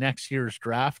pick in next year's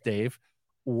draft. Dave,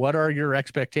 what are your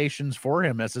expectations for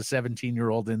him as a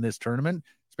 17-year-old in this tournament,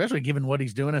 especially given what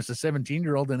he's doing as a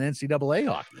 17-year-old in NCAA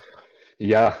hockey?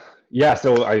 Yeah.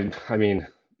 So I mean,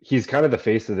 he's kind of the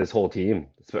face of this whole team.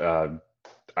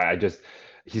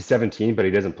 He's 17, but he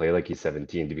doesn't play like he's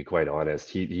 17, to be quite honest.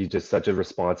 He's just such a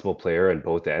responsible player on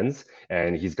both ends,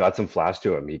 and he's got some flash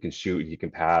to him. He can shoot, he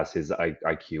can pass, his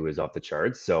IQ is off the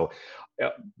charts. So,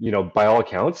 by all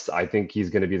accounts, I think he's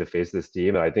going to be the face of this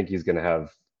team, and I think he's going to have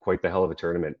quite the hell of a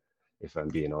tournament, if I'm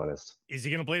being honest. Is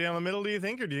he going to play down the middle, do you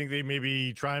think, or do you think they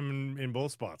maybe try him in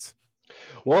both spots?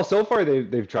 Well, so far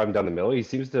they've tried him down the middle. He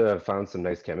seems to have found some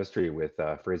nice chemistry with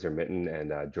Fraser Mitten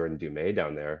and Jordan Dumais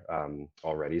down there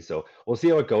already. So we'll see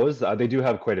how it goes. They do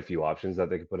have quite a few options that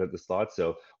they can put at the slot.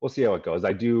 So we'll see how it goes.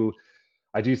 I do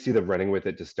see them running with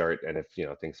it to start, and if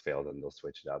things fail, then they'll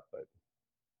switch it up. But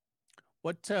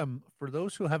what for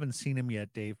those who haven't seen him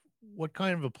yet, Dave, what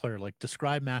kind of a player? Like,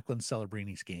 describe Macklin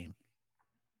Celebrini's game.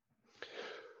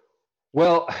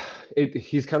 Well,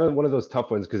 he's kind of one of those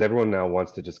tough ones because everyone now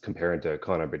wants to just compare him to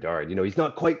Connor Bedard. He's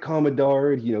not quite Connor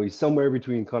Bedard. He's somewhere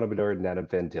between Connor Bedard and Adam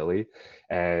Fantilli,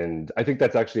 and I think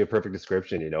that's actually a perfect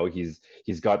description.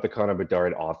 He's got the Connor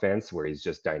Bedard offense where he's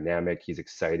just dynamic, he's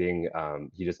exciting,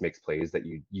 he just makes plays that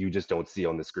you just don't see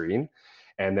on the screen,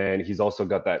 and then he's also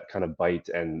got that kind of bite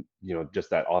and just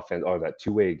that offense or that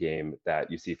two-way game that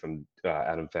you see from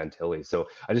Adam Fantilli. So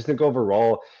I just think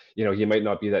overall, he might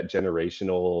not be that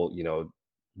generational,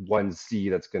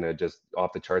 1C that's going to just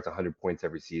off the charts 100 points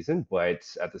every season. But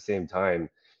at the same time,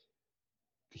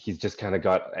 he's just kind of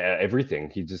got everything.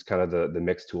 He's just kind of the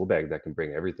mixed tool bag that can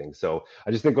bring everything. So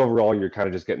I just think overall, you're kind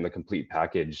of just getting the complete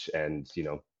package, and,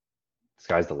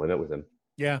 sky's the limit with him.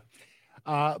 Yeah.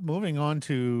 Moving on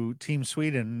to Team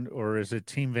Sweden, or is it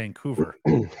Team Vancouver?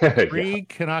 Three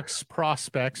Canucks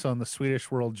prospects on the Swedish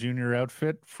World Junior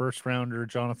outfit. First rounder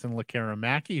Jonathan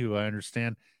Lekaramäki, who I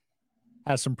understand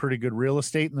has some pretty good real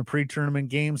estate in the pre-tournament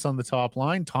games on the top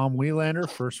line. Tom Wielander,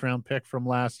 first round pick from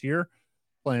last year,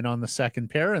 playing on the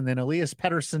second pair. And then Elias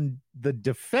Pettersson, the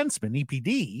defenseman,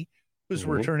 EPD, who's a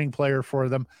returning player for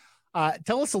them.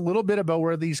 Tell us a little bit about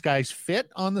where these guys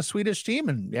fit on the Swedish team,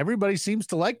 and everybody seems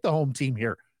to like the home team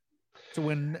here to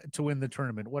win the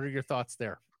tournament. What are your thoughts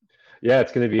there? Yeah,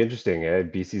 it's going to be interesting.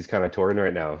 BC's kind of torn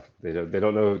right now. They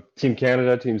don't know Team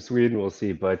Canada, Team Sweden. We'll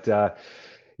see, but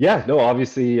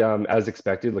obviously, as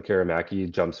expected,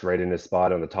 Lekaramäki jumps right in his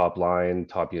spot on the top line,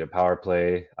 top unit power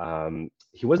play.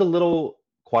 He was a little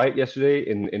quiet yesterday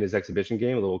in his exhibition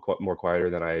game, a little more quieter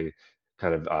than I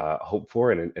kind of hoped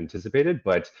for and anticipated.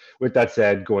 But with that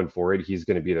said, going forward, he's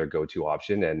going to be their go-to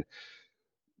option. And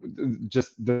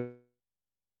just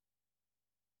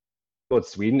both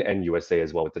Sweden and USA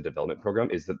as well with the development program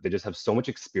is that they just have so much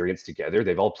experience together.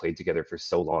 They've all played together for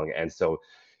so long. And so,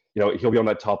 he'll be on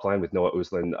that top line with Noah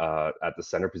Uslan at the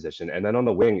center position. And then on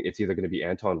the wing, it's either going to be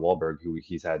Anton Wahlberg, who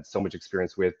he's had so much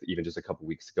experience with, even just a couple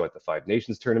weeks ago at the Five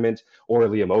Nations tournament, or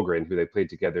Liam Ogren, who they played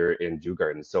together in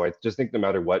Djurgården. So I just think no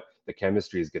matter what, the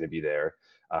chemistry is going to be there.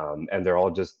 And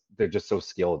they're just so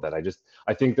skilled that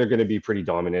I think they're going to be pretty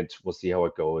dominant. We'll see how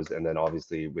it goes. And then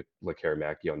obviously with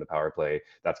Lekaramäki on the power play,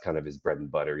 that's kind of his bread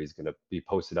and butter. He's going to be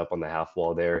posted up on the half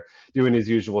wall there, doing his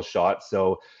usual shot.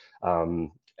 So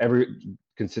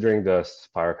considering the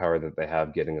firepower that they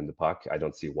have getting in the puck, I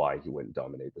don't see why he wouldn't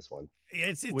dominate this one.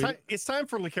 It's time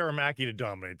for Lekaramäki to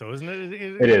dominate, though, isn't it?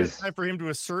 It is. It's time for him to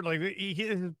assert, he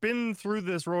has been through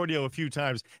this rodeo a few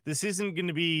times. This isn't going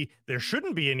to be, there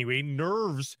shouldn't be anyway,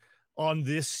 nerves on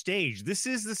this stage. This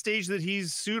is the stage that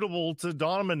he's suitable to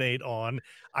dominate on.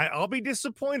 I'll be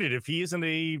disappointed if he isn't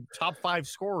a top 5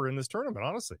 scorer in this tournament,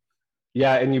 honestly.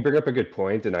 Yeah, and you bring up a good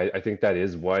point, and I think that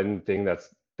is one thing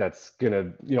that's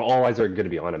gonna, all eyes are gonna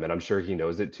be on him, and I'm sure he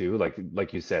knows it too.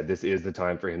 Like you said, this is the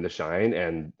time for him to shine,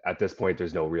 and at this point,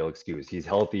 there's no real excuse. He's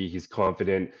healthy, he's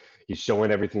confident, he's showing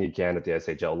everything he can at the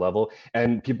SHL level,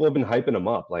 and people have been hyping him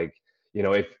up.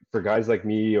 If for guys like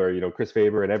me or Chris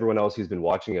Faber and everyone else who's been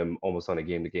watching him almost on a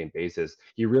game-to-game basis,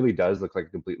 he really does look like a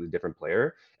completely different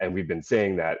player, and we've been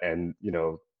saying that, and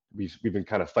we've been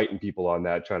kind of fighting people on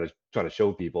that, trying to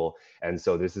show people. And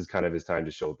so this is kind of his time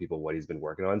to show people what he's been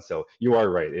working on. So you are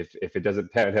right. If it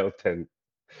doesn't pan out, then,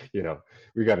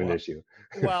 we got an issue.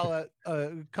 Well, a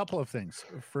couple of things.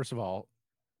 First of all,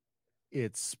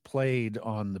 it's played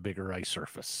on the bigger ice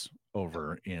surface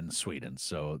over in Sweden.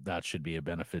 So that should be a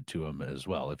benefit to him as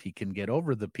well. If he can get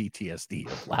over the PTSD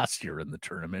of last year in the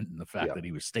tournament and the fact that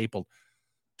he was stapled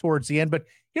towards the end. But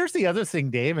here's the other thing,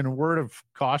 Dave, and a word of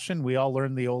caution. We all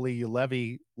learned the Ole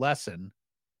Ulevi lesson.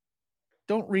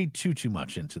 Don't read too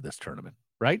much into this tournament,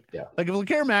 right? Yeah. Like if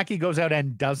Lekaramäki goes out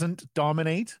and doesn't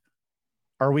dominate,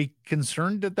 are we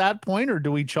concerned at that point, or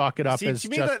do we chalk it up as to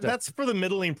me, just that's for the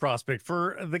middling prospect?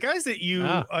 For the guys that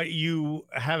you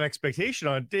have expectation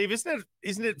on, Dave, isn't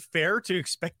it fair to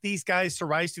expect these guys to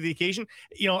rise to the occasion?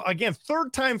 Again,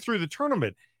 third time through the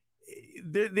tournament,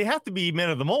 they have to be men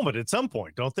of the moment at some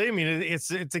point, don't they? I mean,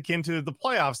 it's akin to the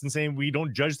playoffs and saying we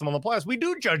don't judge them on the playoffs. We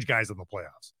do judge guys on the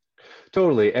playoffs.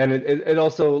 Totally. And it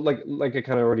also, like I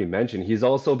kind of already mentioned, he's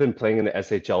also been playing in the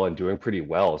SHL and doing pretty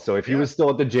well. So if he was still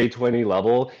at the J20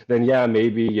 level, then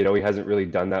maybe, he hasn't really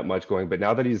done that much going. But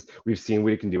now that we've seen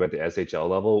what he can do at the SHL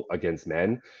level against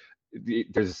men,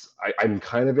 I'm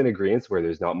kind of in agreement where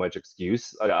there's not much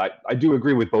excuse. I do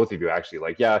agree with both of you,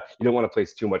 actually. You don't want to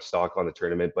place too much stock on the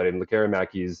tournament, but in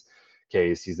Lekaramäki's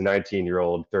case, he's a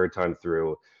 19-year-old, third time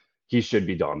through. He should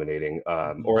be dominating,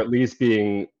 or at least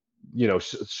being,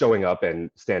 showing up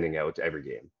and standing out every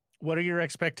game. What are your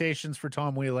expectations for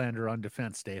Tom Wielander on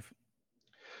defense, Dave?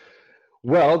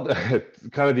 Well,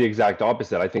 kind of the exact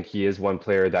opposite. I think he is one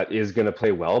player that is going to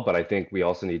play well, but I think we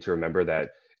also need to remember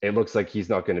that it looks like he's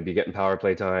not going to be getting power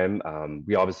play time.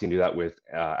 We obviously knew that with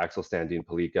Axel Sandin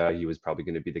Palika, he was probably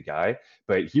going to be the guy,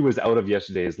 but he was out of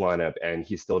yesterday's lineup and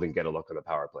he still didn't get a look on the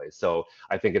power play. So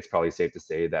I think it's probably safe to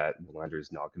say that Nylander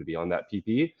is not going to be on that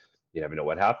PP. You never know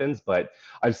what happens, but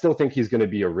I still think he's going to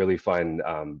be a really fun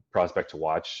prospect to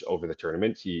watch over the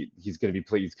tournament. He's going to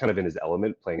be he's kind of in his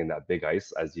element, playing in that big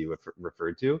ice as you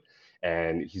referred to,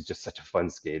 and he's just such a fun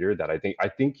skater that I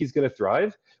think he's going to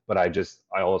thrive. But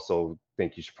I also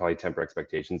think you should probably temper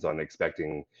expectations on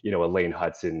expecting a Lane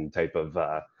Hudson type of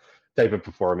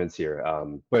performance here.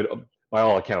 But by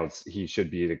all accounts, he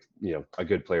should be a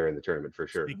good player in the tournament for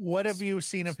sure. What have you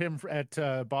seen of him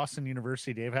at Boston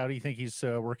University, Dave? How do you think he's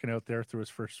working out there through his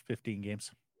first 15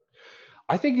 games?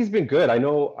 I think he's been good.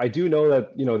 I do know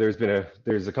that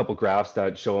there's a couple graphs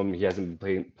that show him he hasn't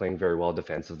been playing very well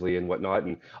defensively and whatnot.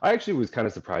 And I actually was kind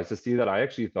of surprised to see that. I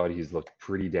actually thought he's looked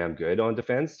pretty damn good on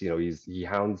defense. He's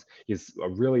a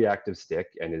really active stick,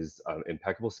 and his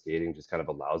impeccable skating just kind of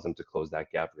allows him to close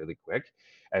that gap really quick.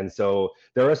 And so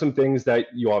there are some things that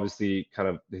you obviously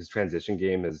his transition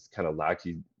game has kind of lacked.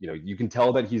 You can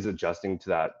tell that he's adjusting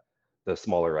to the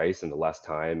smaller ice and the less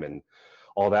time and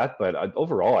all that. But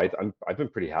overall, I've been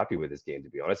pretty happy with his game, to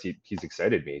be honest. He's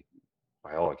excited me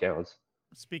by all accounts.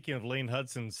 Speaking of Lane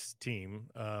Hudson's team,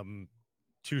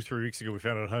 2-3 weeks ago, we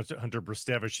found out Hunter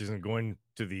Brustevich isn't going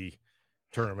to the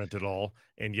tournament at all.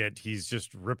 And yet he's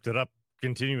just ripped it up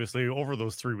continuously over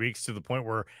those 3 weeks to the point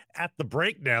where at the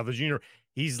break now, the junior,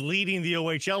 he's leading the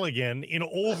OHL again in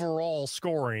overall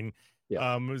scoring.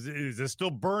 Yeah. Is it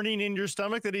still burning in your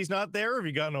stomach that he's not there? Or have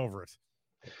you gotten over it?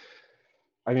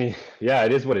 I mean, yeah,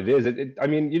 it is what it is. I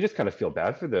mean, you just kind of feel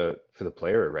bad for the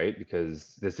player, right?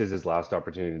 Because this is his last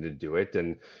opportunity to do it.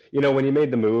 And, when he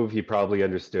made the move, he probably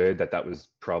understood that was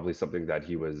probably something that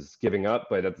he was giving up.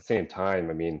 But at the same time,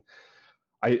 I mean,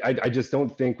 I just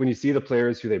don't think when you see the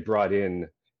players who they brought in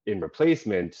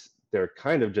replacement, they're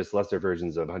kind of just lesser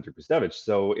versions of Hunter Brustevich.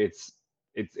 So it's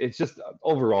just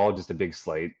overall just a big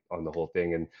slight on the whole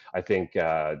thing. And I think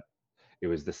it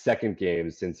was the second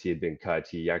game since he had been cut.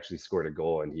 He actually scored a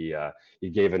goal, and he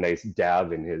gave a nice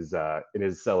dab in his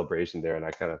celebration there. And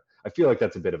I feel like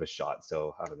that's a bit of a shot.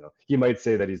 So I don't know. He might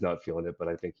say that he's not feeling it, but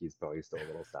I think he's probably still a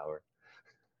little sour.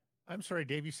 I'm sorry,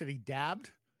 Dave. You said he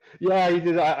dabbed? Yeah, he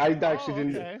did. I actually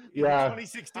didn't. Okay. Yeah.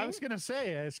 2016. I was gonna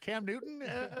say, is Cam Newton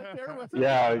there with him?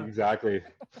 Yeah, exactly.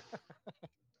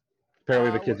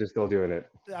 Apparently, the kids are still doing it.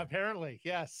 Apparently,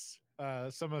 yes.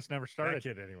 Some of us never started.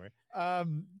 That kid, anyway.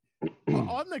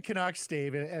 On the Canucks,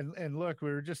 Dave, and look,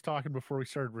 we were just talking before we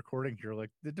started recording here.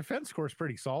 Like, the defense core is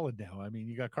pretty solid now. I mean,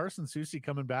 you got Carson Soucy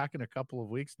coming back in a couple of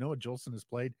weeks. Noah Juulsen has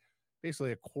played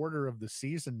basically a quarter of the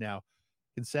season now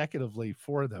consecutively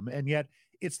for them, and yet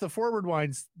it's the forward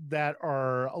lines that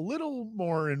are a little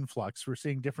more in flux. We're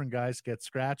seeing different guys get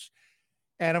scratched,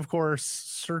 and of course,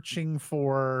 searching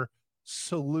for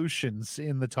solutions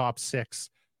in the top six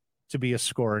to be a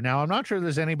scorer. Now, I'm not sure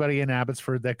there's anybody in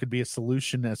Abbotsford that could be a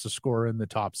solution as a scorer in the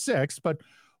top six, but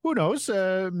who knows?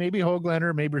 Maybe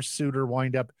Höglander, maybe Suter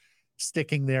wind up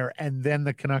sticking there, and then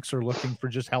the Canucks are looking for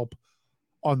just help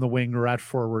on the wing or at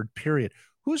forward, period.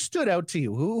 Who stood out to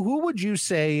you? Who would you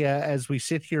say, as we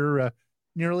sit here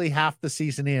nearly half the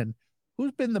season in,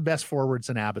 who's been the best forwards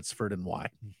in Abbotsford and why?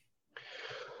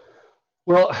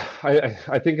 Well,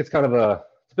 I think it's kind of a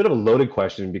bit of a loaded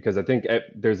question because I think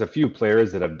there's a few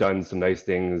players that have done some nice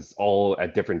things all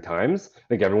at different times. I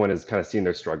think everyone has kind of seen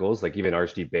their struggles. Like even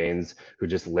Archie Baines, who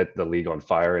just lit the league on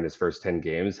fire in his first 10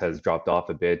 games, has dropped off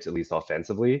a bit, at least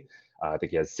offensively. I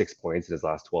think he has 6 points in his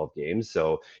last 12 games.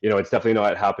 So, it's definitely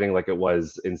not happening like it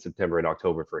was in September and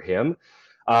October for him.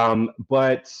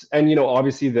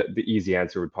 Obviously the easy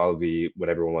answer would probably be what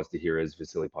everyone wants to hear is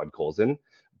Vasily Podkolzin.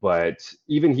 But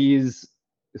even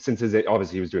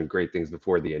obviously he was doing great things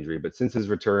before the injury, but since his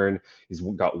return, he's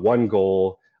got 1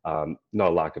 goal, not a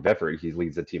lack of effort. He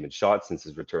leads the team in shots since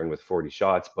his return with 40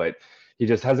 shots, but he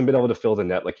just hasn't been able to fill the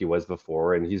net like he was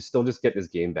before. And he's still just getting his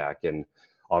game back. And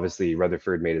obviously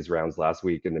Rutherford made his rounds last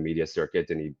week in the media circuit,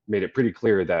 and he made it pretty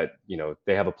clear that,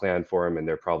 they have a plan for him and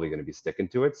they're probably going to be sticking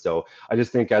to it. So I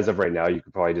just think as of right now, you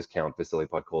could probably just count Vasily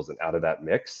Podkolzin out of that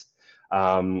mix.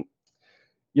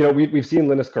 We've seen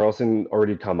Linus Karlsson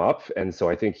already come up, and so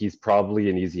I think he's probably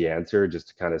an easy answer just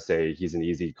to kind of say he's an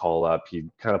easy call up. He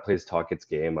kind of plays Talkett's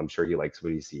game. I'm sure he likes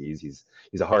what he sees.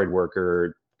 He's a hard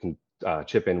worker, can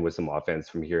chip in with some offense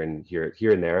from here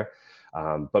and there.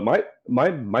 But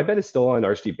my bet is still on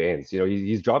Archie Baines.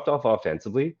 He's dropped off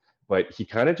offensively, but he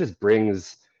kind of just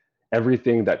brings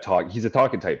everything he's a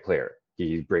Talkett type player.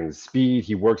 He brings speed.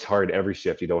 He works hard every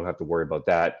shift. You don't have to worry about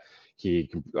that. He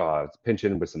can pinch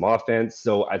in with some offense.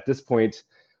 So at this point,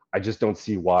 I just don't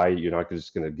see why you're not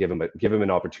just going to give him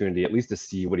an opportunity at least to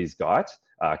see what he's got,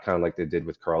 kind of like they did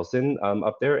with Carlson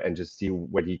up there, and just see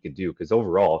what he could do. Because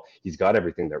overall, he's got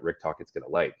everything that Rick Tocchet's going to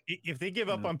like. If they give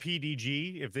up on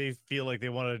PDG, if they feel like they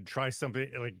want to try something,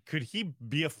 like could he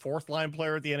be a fourth line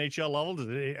player at the NHL level?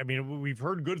 I mean, we've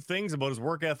heard good things about his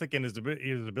work ethic and his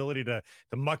ability to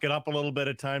muck it up a little bit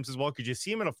at times as well. Could you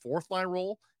see him in a fourth line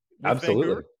role? Absolutely.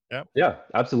 Vancouver? Yeah,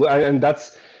 absolutely. And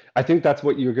I think that's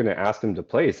what you're going to ask him to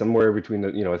play, somewhere between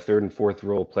a third and fourth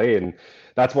role play. And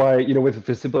that's why, with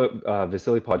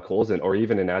Vasily Podkolzin or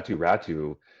even an Atu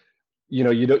Ratu,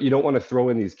 you don't want to throw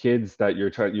in these kids that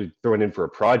you're throwing in for a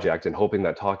project and hoping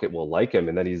that Tocchet will like him.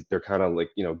 And then they're kind of like,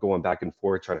 going back and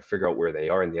forth, trying to figure out where they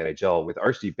are in the NHL. With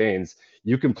Archie Bains,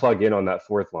 you can plug in on that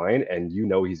fourth line and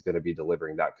he's going to be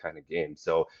delivering that kind of game.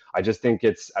 So I just think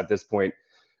it's at this point,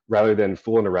 rather than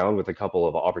fooling around with a couple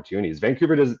of opportunities,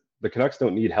 the Canucks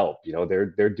don't need help.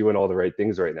 They're doing all the right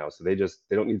things right now. So they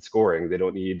don't need scoring. They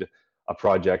don't need a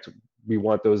project. We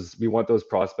want those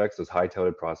prospects, those high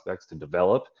touted prospects, to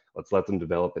develop. Let's let them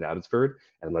develop in Abbotsford,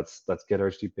 and let's get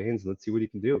Archie Bains and let's see what he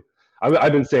can do.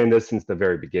 I've been saying this since the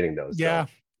very beginning, though. So. Yeah,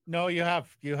 no, you have.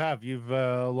 You've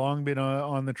long been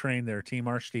on the train there, Team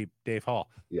Archdeep, Dave Hall,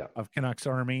 of Canucks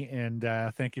Army, and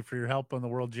thank you for your help on the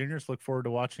World Juniors. Look forward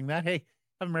to watching that. Hey,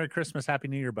 have a Merry Christmas, Happy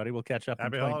New Year, buddy. We'll catch up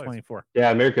in 2024.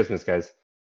 Yeah, Merry Christmas, guys.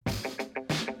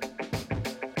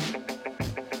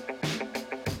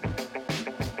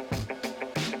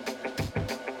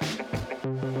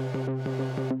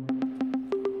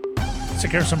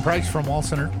 Harrison Price from Wall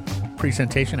Center.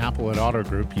 Presentation, Applewood Auto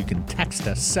Group. You can text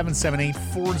us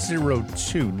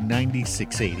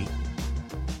 778-402-9680.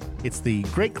 It's the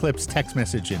Great Clips text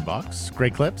message inbox.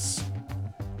 Great Clips.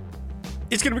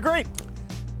 It's going to be great.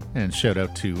 And shout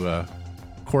out to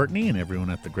Courtney and everyone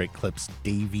at the Great Clips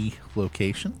Davie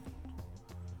location.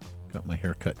 Got my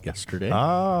haircut yesterday.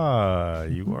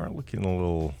 You are looking a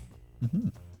little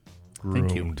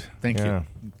groomed. Thank you.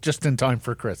 Just in time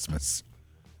for Christmas.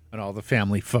 And all the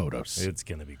family photos. It's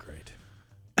going to be great.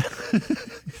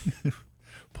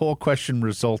 Poll question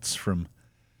results from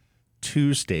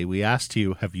Tuesday. We asked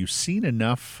you, have you seen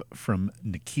enough from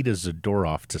Nikita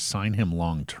Zadorov to sign him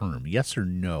long term? Yes or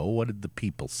no? What did the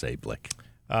people say, Blick?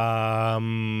 They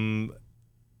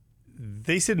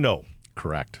said no.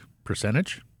 Correct.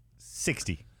 Percentage?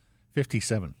 60.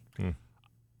 57.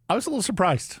 I was a little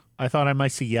surprised. I thought I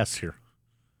might see yes here.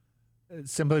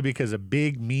 Simply because a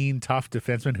big, mean, tough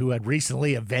defenseman who had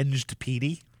recently avenged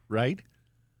Petey, right?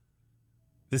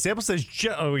 The sample says,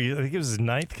 I think it was his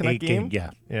 9th Canuck game.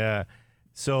 Yeah.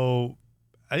 So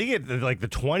I think at like the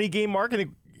 20 game mark, I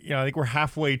think we're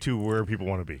halfway to where people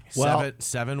want to be. Well,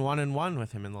 7-1-1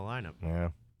 with him in the lineup.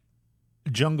 Yeah.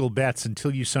 Jungle bets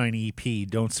until you sign EP,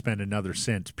 don't spend another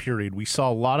cent, period. We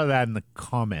saw a lot of that in the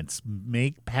comments.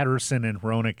 Make Patterson and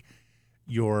Hronek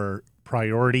your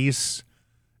priorities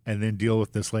and then deal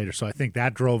with this later. So I think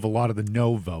that drove a lot of the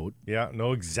no vote. Yeah,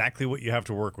 know exactly what you have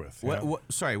to work with.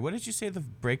 Sorry, what did you say the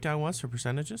breakdown was for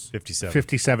percentages? 57.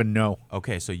 57 no.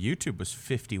 Okay, so YouTube was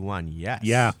 51 yes.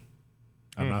 Yeah.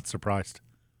 I'm not surprised.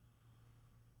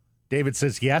 David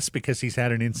says yes because he's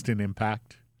had an instant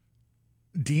impact.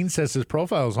 Dean says his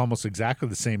profile is almost exactly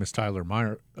the same as Tyler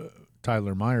Myers,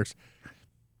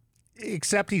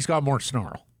 except he's got more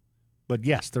snarl. But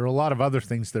yes, there are a lot of other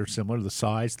things that are similar, the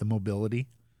size, the mobility.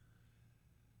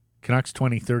 Canucks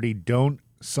 2030 don't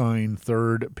sign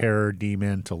third pair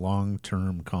D-men to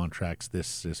long-term contracts.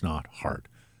 This is not hard.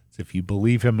 So if you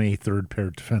believe him a third pair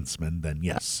defenseman, then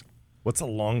yes. What's a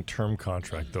long-term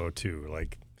contract, though, too?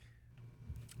 Like,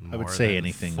 I would say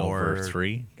anything over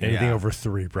 3. Anything over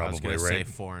 3, probably, I was gonna right?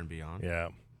 say 4 and beyond. Yeah.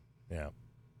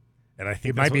 And I think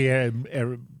it might be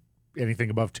anything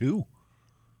above 2.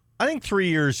 I think 3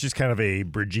 years is just kind of a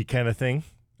bridgy kind of thing.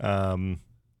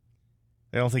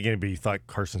 I don't think anybody thought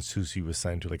Carson Soucy was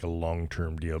signed to like a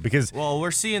long-term deal because. Well,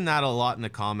 we're seeing that a lot in the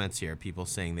comments here. People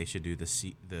saying they should do the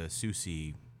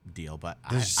Soucy deal, but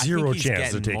there's I zero think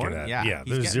chance they're taking that. Yeah,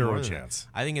 there's zero chance.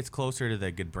 I think it's closer to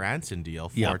the Goodbranson deal,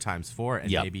 4 times 4,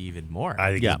 and maybe even more.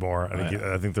 I think it's more.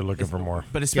 I think they're looking for more.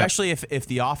 But especially if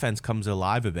the offense comes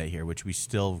alive a bit here, which we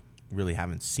still really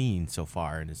haven't seen so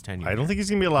far in his tenure. I don't think he's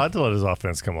going to be allowed to let his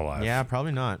offense come alive. Yeah,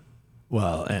 probably not.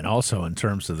 Well, and also in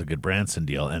terms of the Goodbranson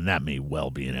deal, and that may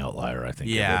well be an outlier. I think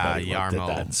everybody looked at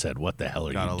that and said, "What the hell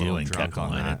are you doing,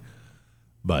 Kekalainen?"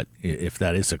 But if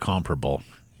that is a comparable,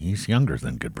 he's younger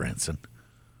than Goodbranson.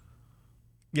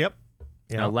 Yep.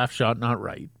 Now, left shot, not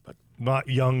right, but not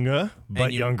younger,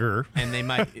 but younger. And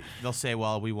they'll say,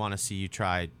 "Well, we want to see you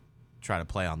try try to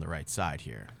play on the right side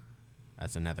here.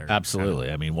 That's another.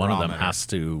 Absolutely. I mean, one of them barometer. has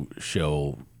to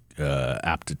show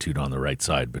aptitude on the right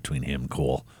side between him,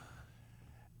 Cole,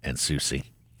 and Susie.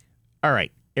 All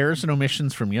right. Errors and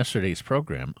omissions from yesterday's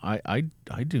program. I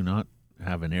do not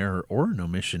have an error or an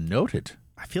omission noted.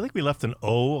 I feel like we left an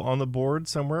O on the board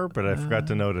somewhere, but I forgot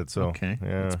to note it. So Okay.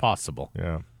 yeah. It's possible.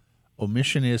 Yeah.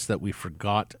 Omission is that we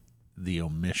forgot the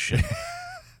omission.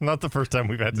 Not the first time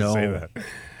we've had to say that.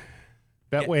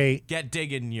 Betway, Get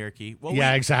digging, Yerky. Well,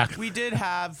 Yeah, exactly. We did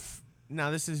have.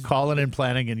 Now this is Colin and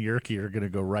Planning and Yerky are going to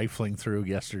go rifling through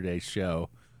yesterday's show.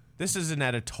 This is an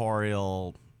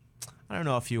editorial. I don't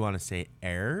know if you want to say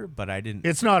error, but I didn't.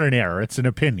 It's not an error. It's an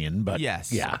opinion, but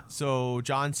Yes. yeah. So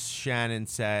John Shannon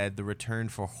said the return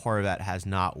for Horvat has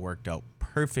not worked out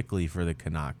perfectly for the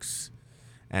Canucks,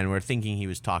 and we're thinking he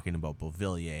was talking about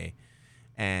Beauvillier.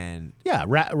 And Yeah,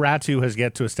 Ratu has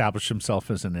yet to establish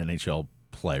himself as an NHL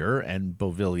player, and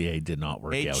Beauvillier did not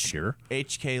work out here.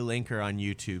 HK Linker on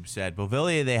YouTube said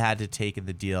Beauvillier they had to take in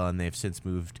the deal, and they've since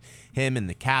moved him in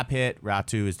the cap hit.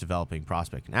 Ratu is developing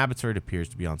prospect in Abbotsford, appears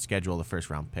to be on schedule. The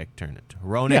first-round pick turned it to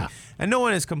Hronek. Yeah. And no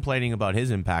one is complaining about his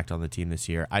impact on the team this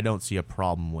year. I don't see a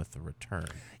problem with the return.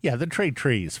 Yeah, the trade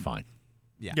tree is fine.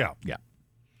 Yeah. Yeah.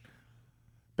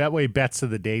 Betway bets of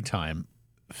the daytime.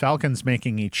 Falcons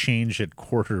making a change at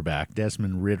quarterback.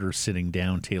 Desmond Ridder sitting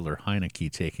down. Taylor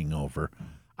Heineke taking over.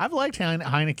 I've liked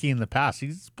Heineke in the past.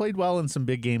 He's played well in some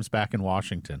big games back in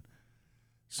Washington.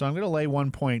 So I'm going to lay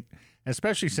 1 point,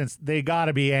 especially since they got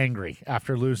to be angry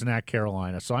after losing at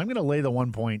Carolina. So I'm going to lay the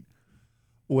 1 point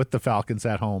with the Falcons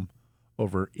at home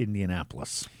over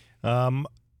Indianapolis.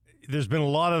 There's been a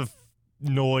lot of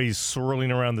noise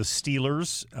swirling around the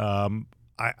Steelers.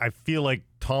 I feel like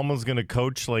Tomlin's going to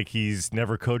coach like he's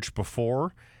never coached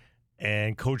before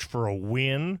and coach for a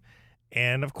win.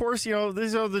 And, of course, these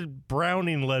are the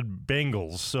Browning-led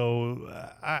Bengals. So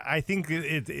I think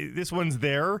this one's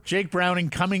there. Jake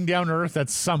Browning coming down to earth at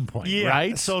some point,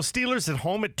 right? So Steelers at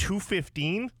home at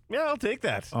 2:15. Yeah, I'll take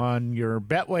that. On your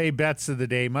Betway bets of the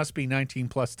day, must be 19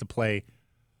 plus to play.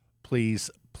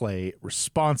 Please play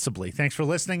responsibly. Thanks for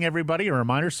listening, everybody. A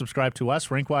reminder, subscribe to us,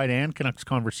 Rinkwide and Canucks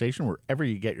Conversation, wherever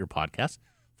you get your podcasts.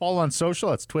 Follow on social.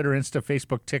 That's Twitter, Insta,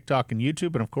 Facebook, TikTok, and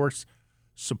YouTube. And, of course,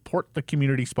 support the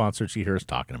community sponsors you hear us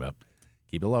talking about.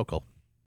 Keep it local.